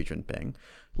 before Xi Jinping,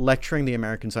 lecturing the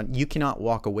Americans on, you cannot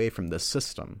walk away from this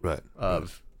system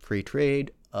of free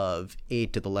trade, of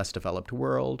aid to the less developed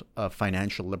world, of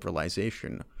financial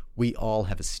liberalization. We all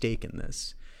have a stake in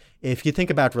this. If you think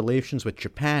about relations with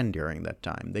Japan during that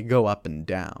time, they go up and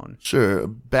down. Sure,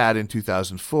 bad in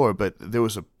 2004, but there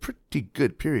was a pretty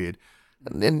good period.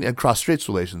 And cross-straits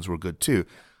relations were good too.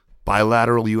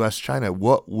 Bilateral U.S.-China,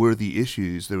 what were the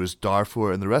issues? There was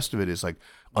Darfur, and the rest of it is like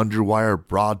underwire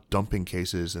broad dumping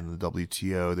cases in the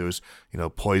WTO. There was,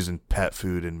 poisoned pet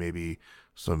food and maybe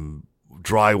some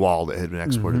drywall that had been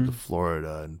exported to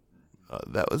Florida. And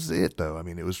that was it, though. I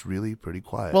mean, it was really pretty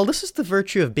quiet. Well, this is the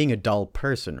virtue of being a dull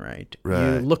person, right?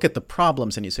 You look at the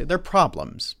problems and you say, they're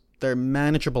problems. They're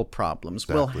manageable problems.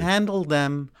 Exactly. We'll handle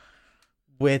them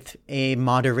with a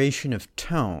moderation of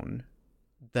tone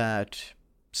that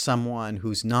someone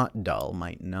who's not dull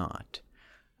might not.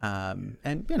 Given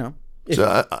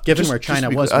where China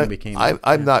was when we came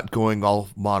I'm not going all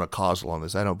monocausal on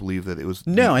this. I don't believe that it was.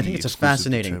 No, I think it's a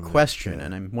fascinating question,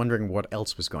 and I'm wondering what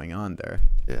else was going on there.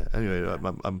 Yeah. Anyway,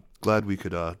 I'm glad we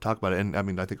could talk about it, and I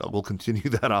mean, I think we'll continue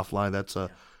that offline.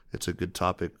 It's a good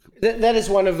topic. That is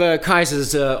one of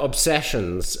Kaiser's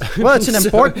obsessions. Well, it's an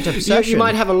important obsession. You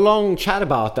might have a long chat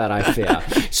about that, I fear.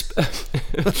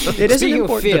 It is an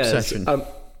important obsession.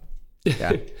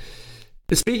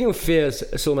 Speaking of fears,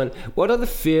 Sulmaan, what are the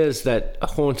fears that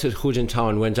haunted Hu Jintao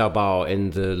and Wen Jiabao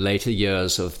in the later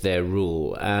years of their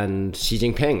rule, and Xi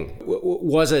Jinping?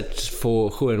 Was it for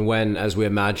Hu and Wen, as we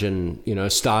imagine,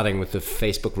 starting with the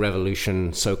Facebook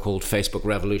revolution, so-called Facebook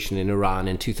revolution in Iran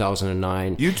in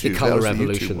 2009, YouTube, the color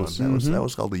revolutions? That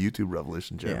was called the YouTube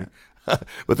revolution, Jeremy. Yeah.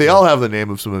 But they all have the name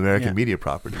of some American media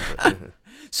property.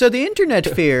 So the internet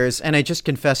fears, and I just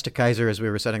confessed to Kaiser as we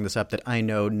were setting this up that I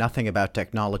know nothing about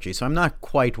technology, so I'm not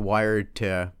quite wired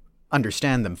to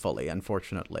understand them fully,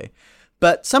 unfortunately.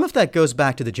 But some of that goes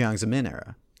back to the Jiang Zemin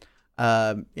era.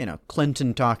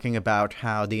 Clinton talking about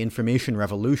how the information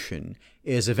revolution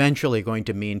is eventually going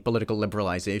to mean political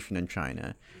liberalization in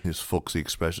China. His folksy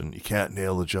expression, you can't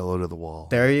nail the jello to the wall.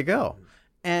 There you go.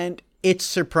 And it's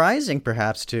surprising,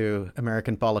 perhaps, to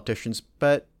American politicians,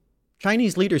 but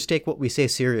Chinese leaders take what we say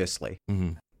seriously.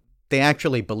 Mm-hmm. They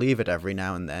actually believe it every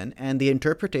now and then, and the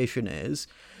interpretation is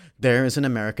there is an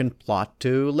American plot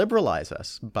to liberalize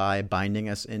us by binding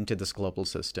us into this global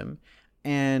system.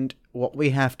 And what we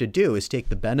have to do is take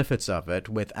the benefits of it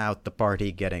without the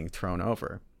party getting thrown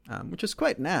over, which is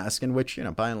quite an ask, in which,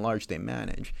 by and large, they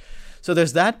manage. So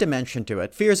there's that dimension to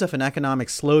it. Fears of an economic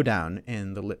slowdown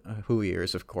in the Hu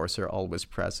years, of course, are always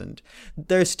present.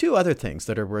 There's two other things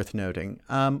that are worth noting.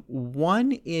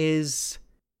 One is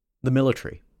the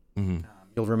military. Mm-hmm.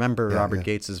 You'll remember Robert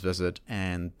Gates's visit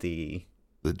and the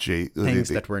things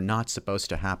that were not supposed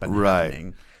to happen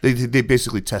happening. They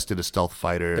basically tested a stealth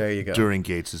fighter there you go. During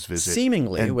Gates's visit.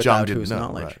 Seemingly and without John whose didn't know.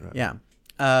 knowledge. Right.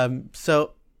 Yeah.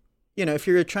 So, if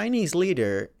you're a Chinese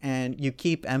leader and you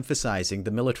keep emphasizing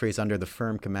the military is under the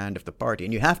firm command of the party,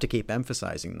 and you have to keep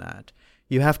emphasizing that,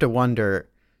 you have to wonder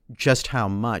just how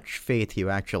much faith you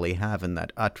actually have in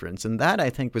that utterance. And that, I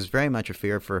think, was very much a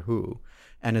fear for Hu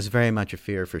and is very much a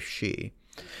fear for Xi.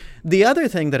 The other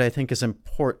thing that I think is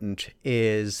important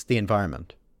is the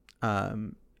environment.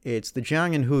 It's the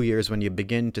Jiang and Hu years when you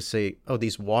begin to say,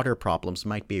 these water problems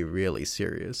might be really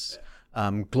serious.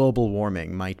 Global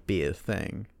warming might be a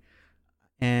thing.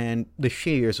 And the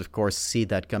Xi years, of course, see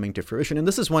that coming to fruition. And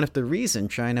this is one of the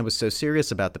reasons China was so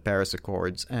serious about the Paris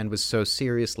Accords and was so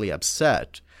seriously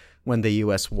upset when the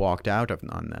U.S. walked out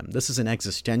on them. This is an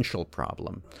existential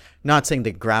problem. Not saying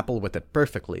they grapple with it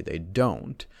perfectly. They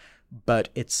don't. But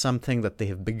it's something that they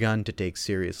have begun to take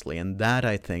seriously. And that,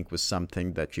 I think, was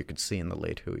something that you could see in the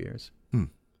late Hu years.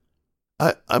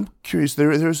 I'm curious.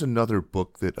 There's another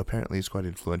book that apparently is quite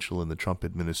influential in the Trump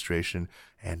administration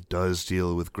and does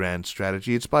deal with grand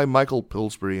strategy. It's by Michael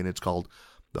Pillsbury, and it's called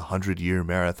The 100-Year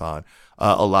Marathon.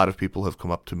 A lot of people have come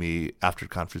up to me after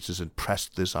conferences and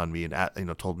pressed this on me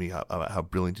and told me how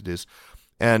brilliant it is.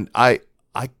 And I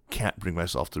can't bring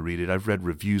myself to read it. I've read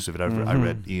reviews of it. I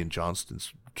read Ian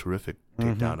Johnston's terrific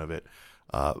takedown of it.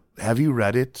 Have you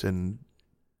read it? And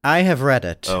I have read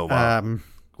it. Oh, wow.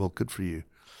 Well, good for you.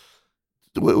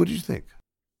 What did you think?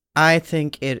 I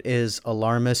think it is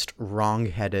alarmist,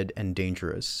 wrong-headed, and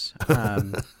dangerous,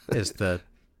 is the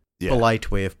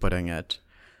polite way of putting it.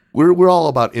 We're all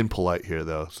about impolite here,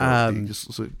 though. So I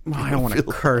don't want to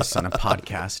curse on a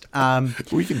podcast.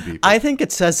 We can be. I think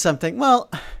it says something,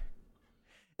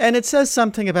 and it says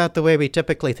something about the way we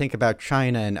typically think about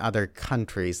China and other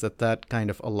countries, that kind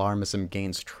of alarmism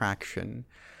gains traction.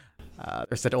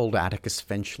 There's that old Atticus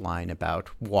Finch line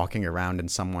about walking around in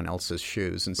someone else's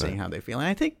shoes and seeing how they feel. And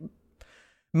I think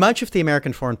much of the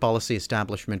American foreign policy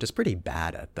establishment is pretty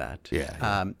bad at that.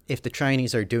 If the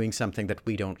Chinese are doing something that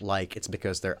we don't like, it's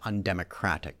because they're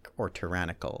undemocratic or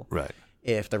tyrannical. Right.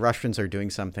 If the Russians are doing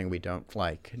something we don't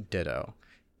like, ditto.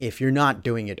 If you're not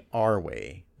doing it our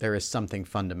way, there is something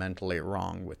fundamentally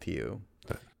wrong with you.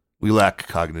 We lack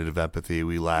cognitive empathy.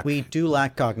 We do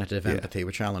lack cognitive empathy,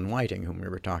 which Alan Whiting, whom we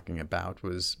were talking about,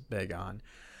 was big on.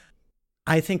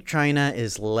 I think China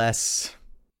is less,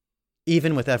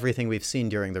 even with everything we've seen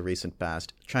during the recent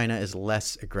past, China is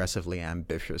less aggressively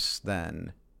ambitious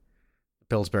than the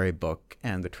Pillsbury book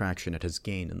and the traction it has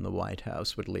gained in the White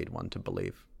House would lead one to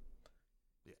believe.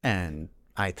 And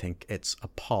I think it's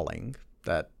appalling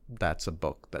that that's a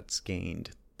book that's gained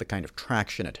the kind of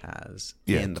traction it has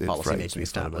in the policymaking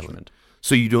establishment.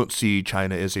 So you don't see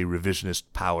China as a revisionist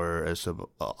power, as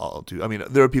all do. I mean,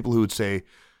 there are people who would say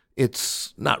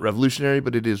it's not revolutionary,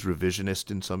 but it is revisionist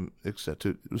in some extent.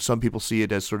 Some people see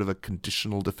it as sort of a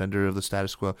conditional defender of the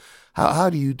status quo.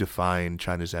 How do you define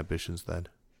China's ambitions then?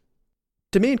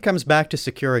 To me, it comes back to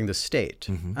securing the state,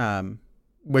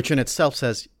 which in itself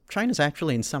says China's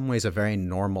actually in some ways a very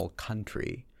normal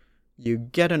country. You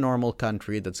get a normal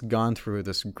country that's gone through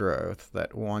this growth,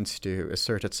 that wants to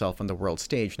assert itself on the world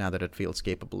stage now that it feels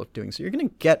capable of doing so. You're going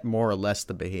to get more or less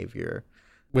the behavior,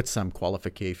 with some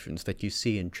qualifications, that you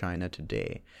see in China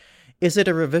today. Is it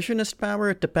a revisionist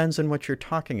power? It depends on what you're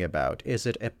talking about. Is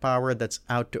it a power that's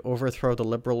out to overthrow the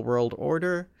liberal world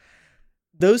order?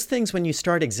 Those things, when you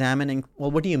start examining,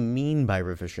 what do you mean by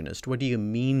revisionist? What do you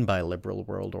mean by liberal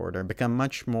world order? Become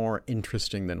much more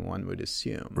interesting than one would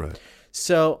assume. Right.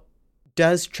 So,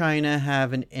 does China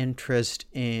have an interest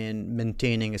in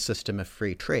maintaining a system of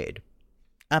free trade?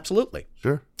 Absolutely.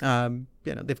 Sure.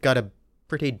 They've got a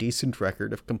pretty decent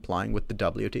record of complying with the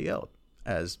WTO.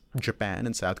 as Japan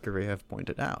and South Korea have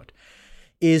pointed out.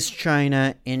 Is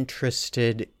China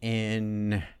interested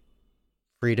in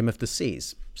freedom of the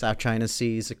seas? South China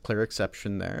Sea is a clear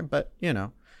exception there, but,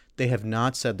 they have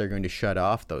not said they're going to shut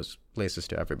off those places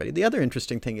to everybody. The other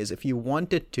interesting thing is if you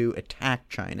wanted to attack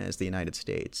China as the United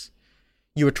States,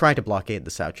 you would try to blockade the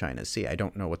South China Sea. I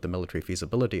don't know what the military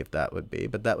feasibility of that would be,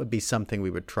 but that would be something we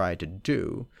would try to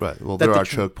do. Right. Well, there are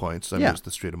choke points. There's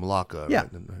the Strait of Malacca. Yeah.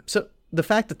 Right? So the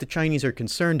fact that the Chinese are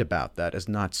concerned about that is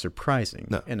not surprising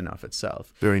in and of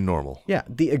itself. Very normal. Yeah.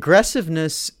 The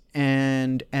aggressiveness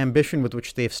and ambition with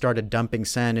which they've started dumping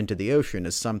sand into the ocean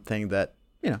is something that,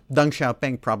 Deng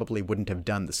Xiaoping probably wouldn't have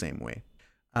done the same way.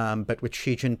 But with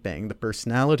Xi Jinping, the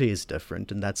personality is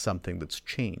different, and that's something that's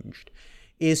changed.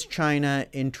 Is China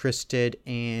interested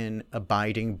in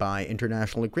abiding by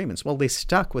international agreements? Well, they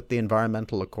stuck with the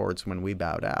environmental accords when we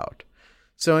bowed out.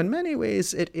 So in many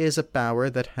ways, it is a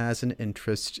power that has an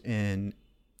interest in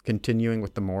continuing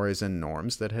with the mores and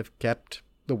norms that have kept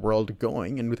the world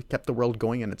going and kept the world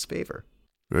going in its favor.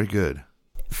 Very good.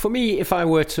 For me, if I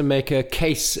were to make a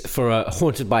case for a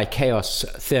haunted by chaos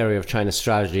theory of China's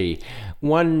strategy,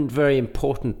 one very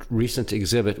important recent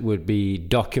exhibit would be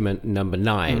document number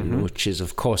 9, which is,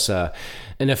 of course, an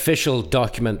official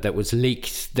document that was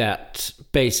leaked that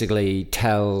basically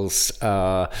tells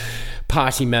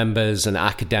party members and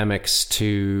academics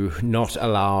to not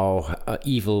allow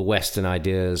evil Western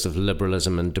ideas of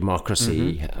liberalism and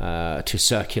democracy to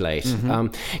circulate.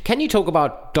 Can you talk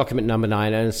about document number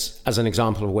 9 as an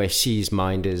example of where Xi's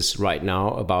mind is right now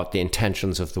about the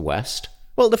intentions of the West?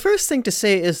 Well, the first thing to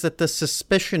say is that the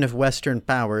suspicion of Western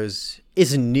powers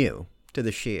isn't new to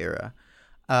the Xi era.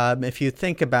 If you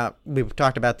think about, we've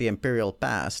talked about the imperial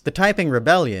past, the Taiping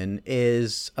Rebellion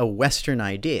is a Western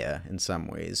idea in some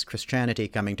ways. Christianity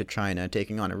coming to China,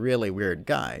 taking on a really weird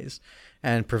guise,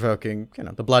 and provoking,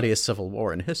 the bloodiest civil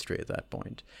war in history at that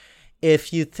point.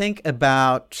 If you think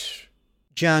about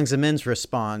Jiang Zemin's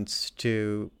response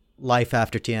to life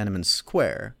after Tiananmen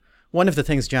Square, one of the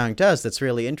things Jiang does that's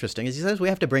really interesting is he says we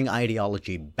have to bring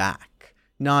ideology back,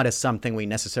 not as something we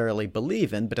necessarily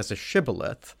believe in, but as a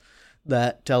shibboleth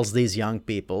that tells these young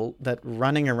people that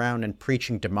running around and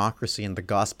preaching democracy and the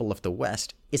gospel of the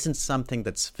West isn't something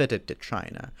that's fitted to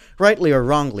China. Rightly or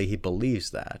wrongly, he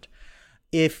believes that.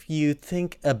 If you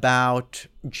think about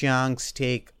Jiang's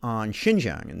take on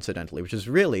Xinjiang, incidentally, which is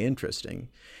really interesting,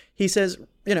 he says,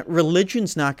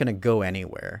 religion's not going to go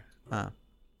anywhere.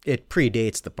 It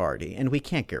predates the party, and we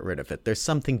can't get rid of it. There's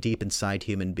something deep inside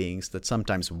human beings that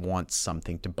sometimes wants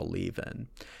something to believe in.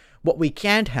 What we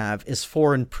can't have is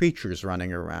foreign preachers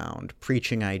running around,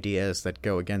 preaching ideas that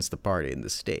go against the party and the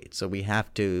state. So we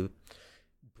have to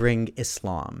bring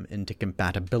Islam into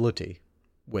compatibility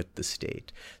with the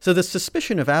state. So the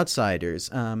suspicion of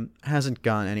outsiders hasn't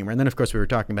gone anywhere. And then, of course, we were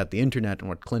talking about the internet and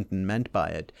what Clinton meant by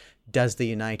it. Does the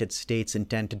United States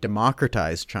intend to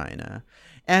democratize China?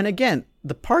 And again,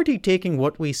 the party taking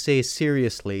what we say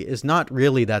seriously is not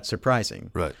really that surprising.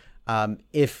 Right.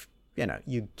 If,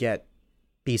 you get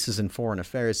pieces in foreign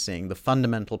affairs saying the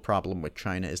fundamental problem with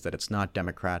China is that it's not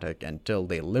democratic until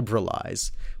they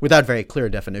liberalize, without very clear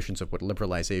definitions of what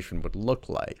liberalization would look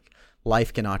like.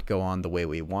 Life cannot go on the way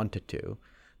we want it to.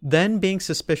 Then being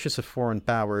suspicious of foreign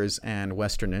powers and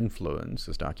Western influence,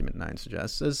 as Document 9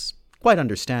 suggests, is quite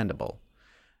understandable.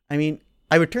 I mean,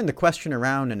 I would turn the question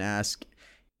around and ask,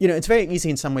 it's very easy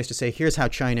in some ways to say, here's how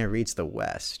China reads the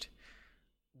West.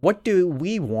 What do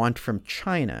we want from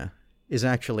China is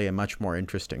actually a much more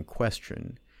interesting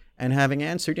question. And having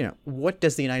answered, what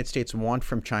does the United States want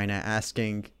from China,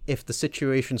 asking if the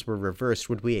situations were reversed,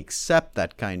 would we accept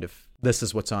that kind of, this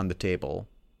is what's on the table?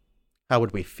 How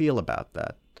would we feel about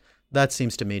that? That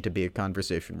seems to me to be a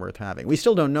conversation worth having. We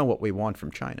still don't know what we want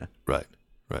from China. Right.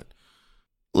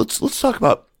 Let's talk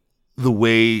about the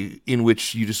way in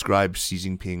which you describe Xi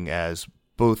Jinping as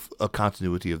both a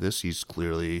continuity of this. He's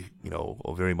clearly,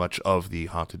 very much of the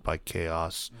haunted by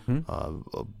chaos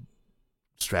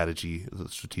strategy, the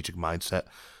strategic mindset,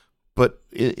 but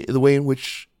the way in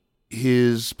which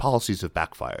his policies have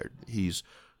backfired. He's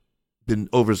been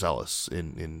overzealous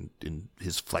in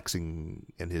his flexing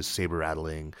and his saber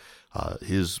rattling,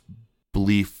 his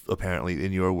belief, apparently,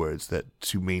 in your words, that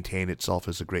to maintain itself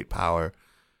as a great power,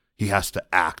 he has to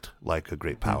act like a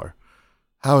great power.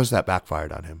 How has that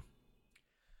backfired on him?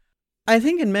 I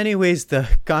think in many ways the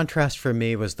contrast for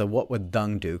me was the what would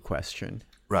Deng do question.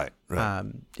 Right.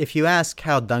 If you ask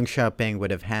how Deng Xiaoping would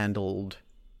have handled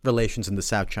relations in the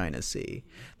South China Sea,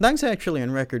 Deng's actually on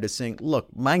record as saying,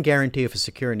 look, my guarantee of a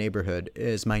secure neighborhood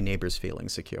is my neighbors feeling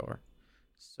secure.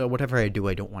 So whatever I do,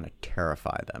 I don't want to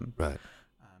terrify them. Right.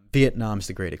 Vietnam's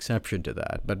the great exception to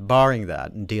that. But barring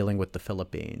that, and dealing with the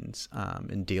Philippines,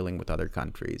 and dealing with other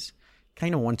countries,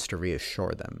 kind of wants to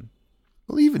reassure them.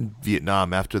 Well, even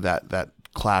Vietnam, after that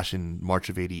clash in March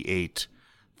of '88,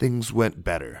 things went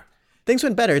better. Things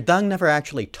went better. Deng never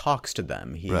actually talks to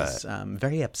them. He's Right.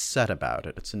 very upset about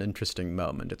it. It's an interesting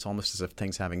moment. It's almost as if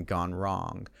things having gone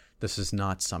wrong. This is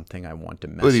not something I want to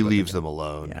mess with. But he leaves again. them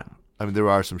alone. Yeah. I mean, there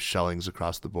are some shellings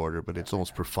across the border, but it's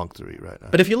almost perfunctory right now.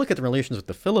 But if you look at the relations with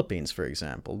the Philippines, for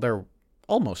example, they're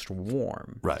almost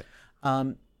warm. Right.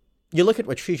 You look at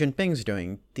what Xi Jinping's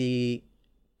doing, the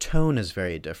tone is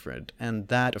very different. And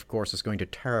that, of course, is going to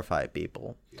terrify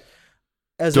people.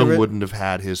 Deng wouldn't have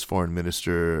had his foreign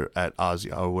minister at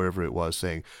ASEAN or wherever it was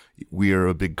saying, we are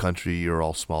a big country, you're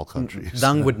all small countries.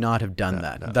 Deng would not have done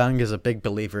that. no. Deng is a big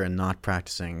believer in not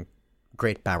practicing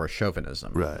great power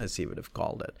chauvinism, Right. as he would have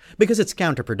called it. Because it's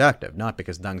counterproductive, not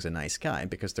because Deng's a nice guy,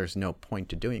 because there's no point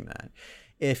to doing that.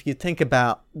 If you think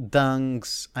about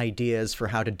Deng's ideas for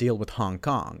how to deal with Hong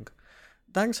Kong,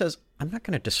 Deng says, I'm not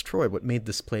going to destroy what made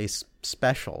this place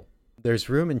special. There's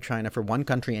room in China for one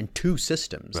country and two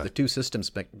systems, Right. the two systems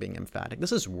being emphatic. This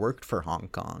has worked for Hong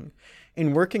Kong.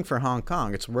 In working for Hong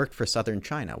Kong, it's worked for southern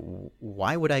China.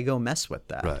 Why would I go mess with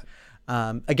that? Right.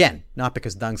 Again, not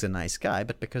because Deng's a nice guy,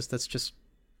 but because that's just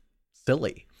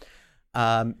silly.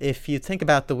 If you think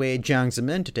about the way Jiang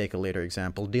Zemin, to take a later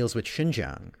example, deals with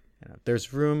Xinjiang,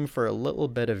 there's room for a little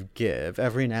bit of give.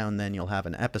 Every now and then you'll have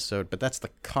an episode, but that's the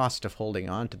cost of holding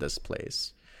on to this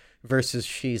place. Versus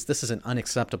this is an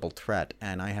unacceptable threat,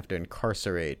 and I have to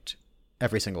incarcerate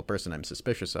every single person I'm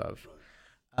suspicious of.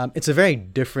 It's a very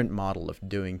different model of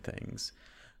doing things.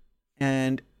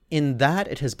 And in that,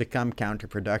 it has become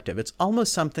counterproductive. It's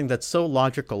almost something that's so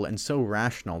logical and so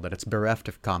rational that it's bereft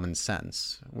of common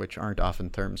sense, which aren't often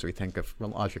terms we think of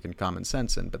logic and common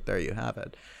sense in, but there you have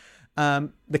it.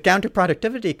 The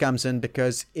counterproductivity comes in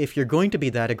because if you're going to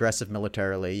be that aggressive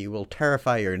militarily, you will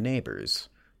terrify your neighbors,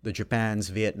 the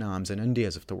Japans, Vietnams, and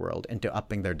Indias of the world, into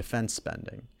upping their defense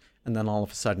spending. And then all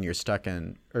of a sudden you're stuck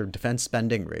in a defense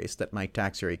spending race that might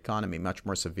tax your economy much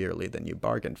more severely than you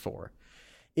bargained for.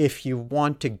 If you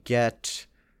want to get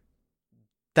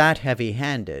that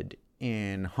heavy-handed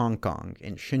in Hong Kong,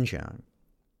 in Xinjiang,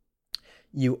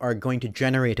 you are going to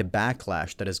generate a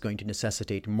backlash that is going to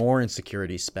necessitate more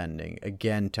insecurity spending,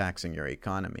 again taxing your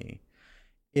economy.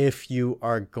 If you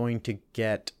are going to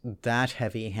get that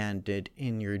heavy-handed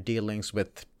in your dealings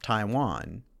with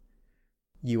Taiwan,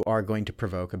 you are going to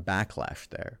provoke a backlash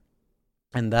there.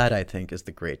 And that, I think, is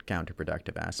the great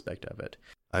counterproductive aspect of it.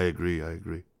 I agree.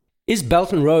 Is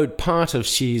Belt and Road part of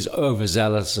Xi's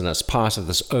overzealousness, part of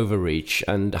this overreach,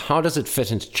 and how does it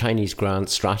fit into Chinese grand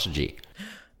strategy?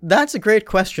 That's a great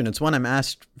question. It's one I'm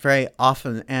asked very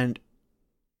often, and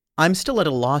I'm still at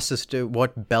a loss as to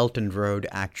what Belt and Road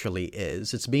actually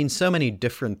is. It's been so many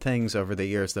different things over the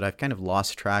years that I've kind of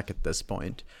lost track at this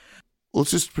point.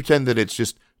 Let's just pretend that it's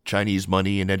just Chinese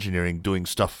money and engineering doing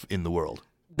stuff in the world.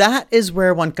 That is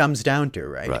where one comes down to,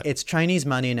 right? Right. It's Chinese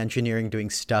money and engineering doing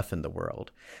stuff in the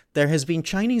world. There has been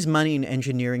Chinese money and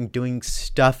engineering doing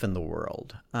stuff in the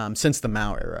world since the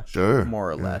Mao era, Sure,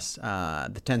 more or yeah. less.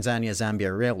 The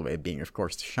Tanzania-Zambia Railway being, of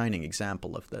course, the shining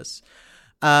example of this.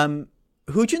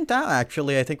 Hu Jintao,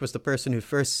 actually, I think, was the person who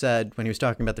first said, when he was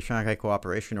talking about the Shanghai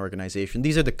Cooperation Organization,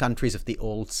 these are the countries of the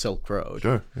old Silk Road.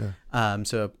 Sure, yeah.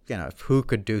 So, if Hu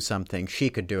could do something, she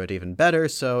could do it even better.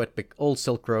 So old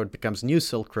Silk Road becomes new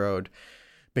Silk Road,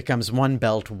 becomes one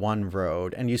belt, one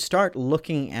road. And you start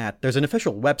looking at, there's an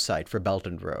official website for Belt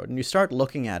and Road, and you start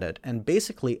looking at it, and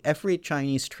basically every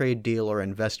Chinese trade deal or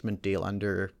investment deal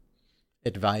under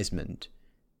advisement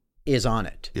is on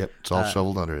it. Yep, it's all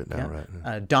shoveled under it now, Yeah. right?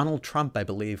 Yeah. Donald Trump, I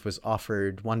believe, was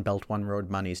offered one belt, one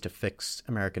road monies to fix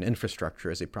American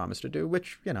infrastructure, as he promised to do,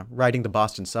 which, riding the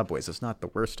Boston subways is not the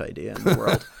worst idea in the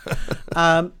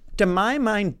world. To my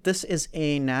mind, this is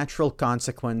a natural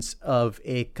consequence of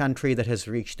a country that has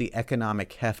reached the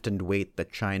economic heft and weight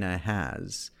that China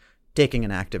has, taking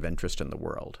an active interest in the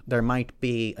world. There might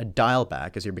be a dial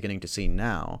back, as you're beginning to see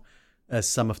now, as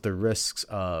some of the risks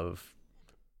of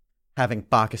having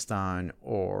Pakistan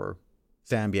or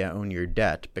Zambia own your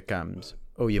debt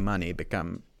owe you money,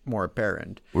 become more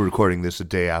apparent. We're recording this a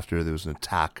day after there was an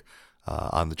attack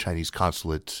on the Chinese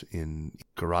consulate in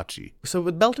Karachi. So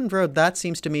with Belt and Road, that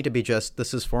seems to me to be just,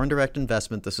 this is foreign direct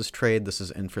investment, this is trade, this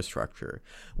is infrastructure.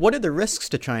 What are the risks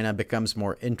to China becomes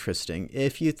more interesting.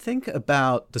 If you think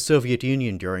about the Soviet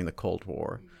Union during the Cold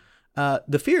War,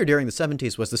 the fear during the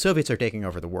 70s was the Soviets are taking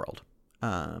over the world.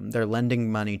 They're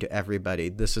lending money to everybody.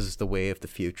 This is the way of the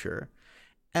future.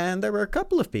 And there were a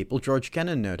couple of people, George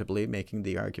Kennan notably, making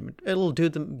the argument it'll do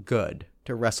them good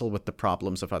to wrestle with the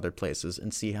problems of other places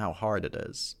and see how hard it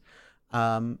is.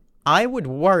 I would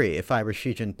worry if I were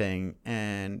Xi Jinping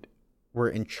and were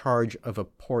in charge of a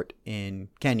port in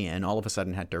Kenya and all of a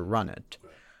sudden had to run it.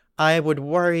 I would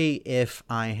worry if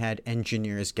I had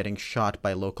engineers getting shot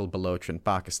by local Baloch in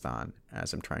Pakistan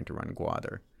as I'm trying to run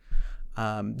Gwadar.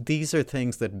 These are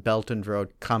things that Belt and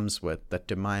Road comes with that,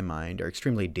 to my mind, are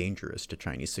extremely dangerous to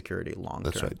Chinese security long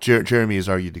term. That's right. Jeremy has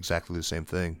argued exactly the same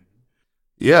thing.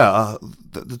 Yeah,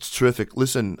 that's terrific.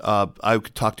 Listen, I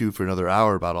could talk to you for another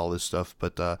hour about all this stuff,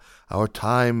 but our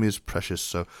time is precious.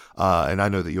 So, and I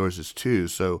know that yours is too.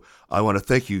 So I want to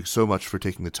thank you so much for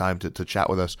taking the time to chat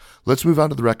with us. Let's move on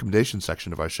to the recommendation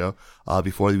section of our show.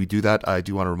 Before we do that, I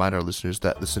do want to remind our listeners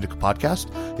that the Syndicate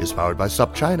Podcast is powered by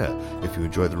SupChina. If you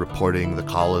enjoy the reporting, the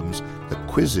columns, the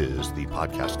quizzes, the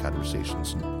podcast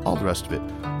conversations, and all the rest of it,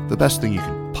 the best thing you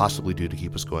can possibly do to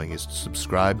keep us going is to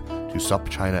subscribe to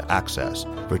SupChina Access.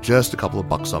 For just a couple of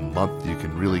bucks a month, you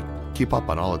can really keep up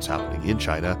on all that's happening in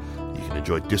China. You can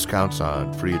enjoy discounts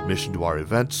on free admission to our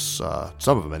events,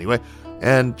 some of them anyway,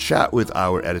 and chat with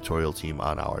our editorial team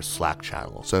on our Slack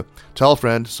channel. So tell a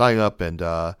friend, sign up, and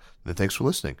then thanks for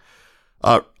listening.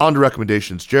 On to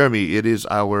recommendations. Jeremy, it is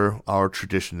our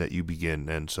tradition that you begin,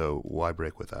 and so why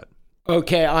break with that?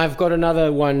 Okay, I've got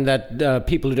another one that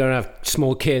people who don't have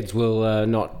small kids will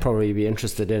not probably be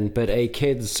interested in, but a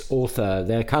kid's author.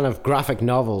 They're kind of graphic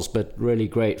novels, but really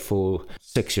great for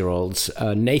 6-year-olds.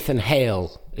 Nathan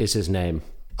Hale is his name.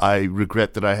 I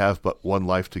regret that I have but one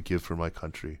life to give for my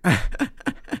country.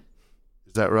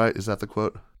 Is that right? Is that the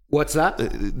quote? What's that?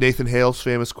 Nathan Hale's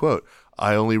famous quote.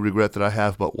 I only regret that I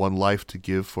have but one life to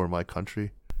give for my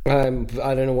country. I don't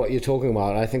know what you're talking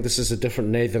about. I think this is a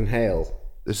different Nathan Hale.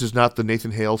 This is not the Nathan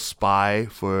Hale spy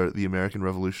for the American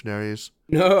revolutionaries?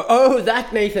 No. Oh,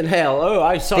 that Nathan Hale. Oh,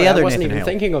 I wasn't even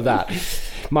thinking of that.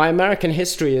 My American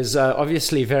history is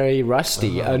obviously very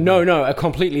rusty. No, a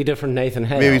completely different Nathan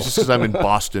Hale. Maybe it's just because I'm in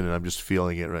Boston and I'm just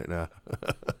feeling it right now.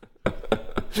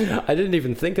 I didn't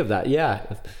even think of that. Yeah,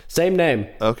 same name.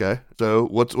 Okay, so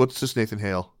what's this Nathan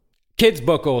Hale? Kids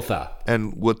book author.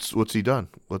 And what's he done?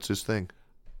 What's his thing?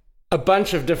 A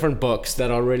bunch of different books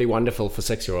that are really wonderful for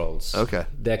 6-year-olds. Okay.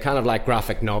 They're kind of like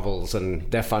graphic novels, and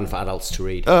they're fun for adults to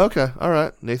read. Oh, okay. All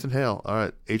right. Nathan Hale. All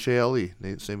right. Hale.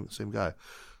 Same guy.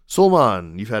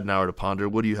 Sulmaan, you've had an hour to ponder.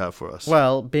 What do you have for us?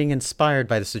 Well, being inspired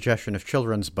by the suggestion of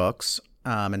children's books,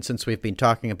 and since we've been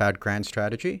talking about grand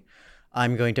strategy,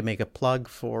 I'm going to make a plug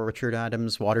for Richard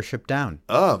Adams' Watership Down.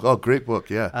 Oh, great book,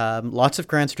 yeah. Lots of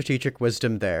grand strategic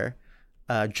wisdom there.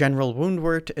 General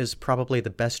Woundwort is probably the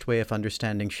best way of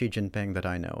understanding Xi Jinping that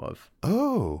I know of.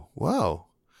 Oh, wow.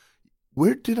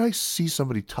 Where did I see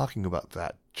somebody talking about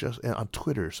that? Just on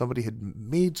Twitter. Somebody had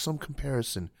made some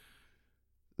comparison.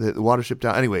 The Watership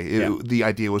Down. Anyway, the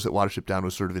idea was that Watership Down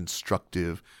was sort of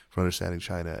instructive for understanding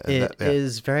China. And it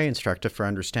is very instructive for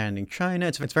understanding China.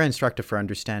 It's very instructive for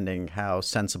understanding how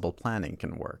sensible planning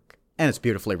can work. And it's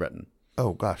beautifully written.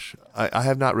 Oh, gosh. I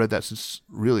have not read that since,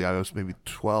 really, I was maybe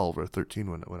 12 or 13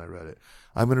 when I read it.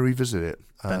 I'm going to revisit it.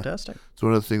 Fantastic. It's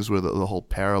one of the things where the whole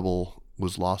parable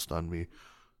was lost on me.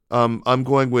 I'm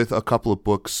going with a couple of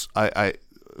books I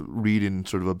read in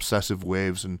sort of obsessive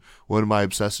waves, and one of my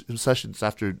obsessions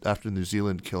after New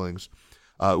Zealand killings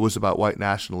was about white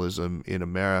nationalism in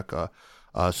America.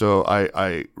 So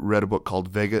I read a book called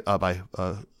Vegas by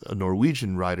a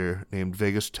Norwegian writer named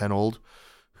Vegas Tenold,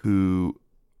 who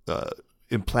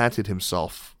implanted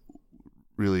himself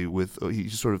really with,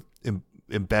 he's sort of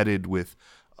embedded with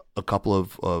a couple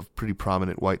of pretty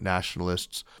prominent white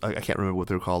nationalists. I can't remember what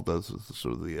they're called,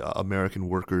 the American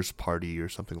Workers' Party or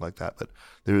something like that, but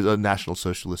there's a National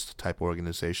Socialist type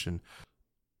organization.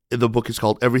 The book is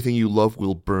called Everything You Love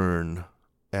Will Burn.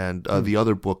 And the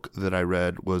other book that I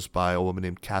read was by a woman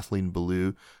named Kathleen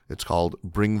Belew. It's called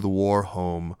Bring the War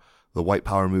Home, The White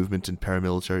Power Movement in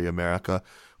Paramilitary America.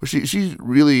 Well, she's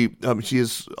really, she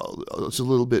is, it's a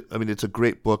little bit, it's a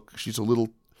great book. She's a little,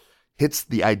 hits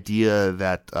the idea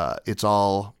that it's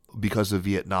all because of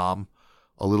Vietnam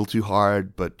a little too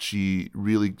hard, but she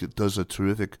really does a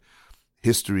terrific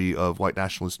history of white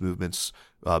nationalist movements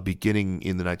beginning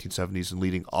in the 1970s and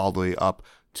leading all the way up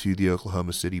to the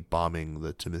Oklahoma City bombing,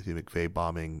 the Timothy McVeigh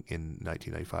bombing in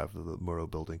 1995 of the Murrow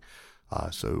building.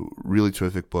 So really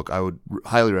terrific book. I would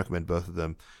highly recommend both of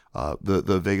them.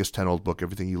 The Vegas Tenold book,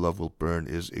 Everything You Love Will Burn,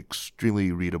 is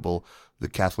extremely readable. The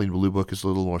Kathleen Belew book is a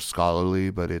little more scholarly,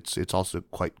 but it's also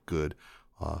quite good.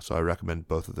 So I recommend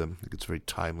both of them. I think it's very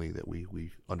timely that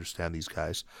we understand these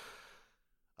guys.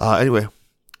 Anyway,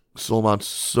 Sulmaan,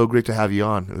 so great to have you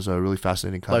on. It was a really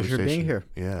fascinating conversation. Pleasure being here.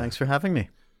 Yeah. Thanks for having me.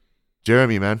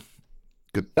 Jeremy, man.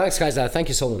 Good. Thanks, guys. Thank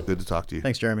you, Sulmaan. Good to talk to you.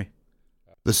 Thanks, Jeremy.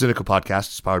 The Sinica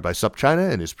Podcast is powered by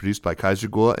SupChina and is produced by Kaiser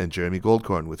Kuo and Jeremy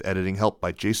Goldkorn with editing help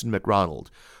by Jason McRonald.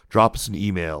 Drop us an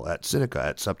email at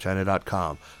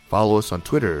sinica@supchina.com. Follow us on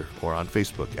Twitter or on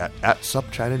Facebook at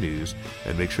SupChina News,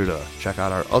 and make sure to check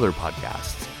out our other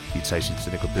podcasts, the Caixin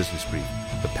Sinica Business Brief,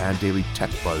 the Pan Daily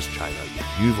Tech Buzz China,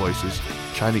 New Voices,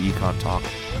 China Econ Talk,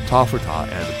 Ta for Ta,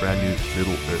 and the brand new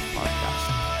Middle Earth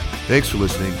Podcast. Thanks for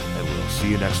listening, and we'll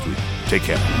see you next week. Take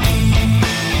care.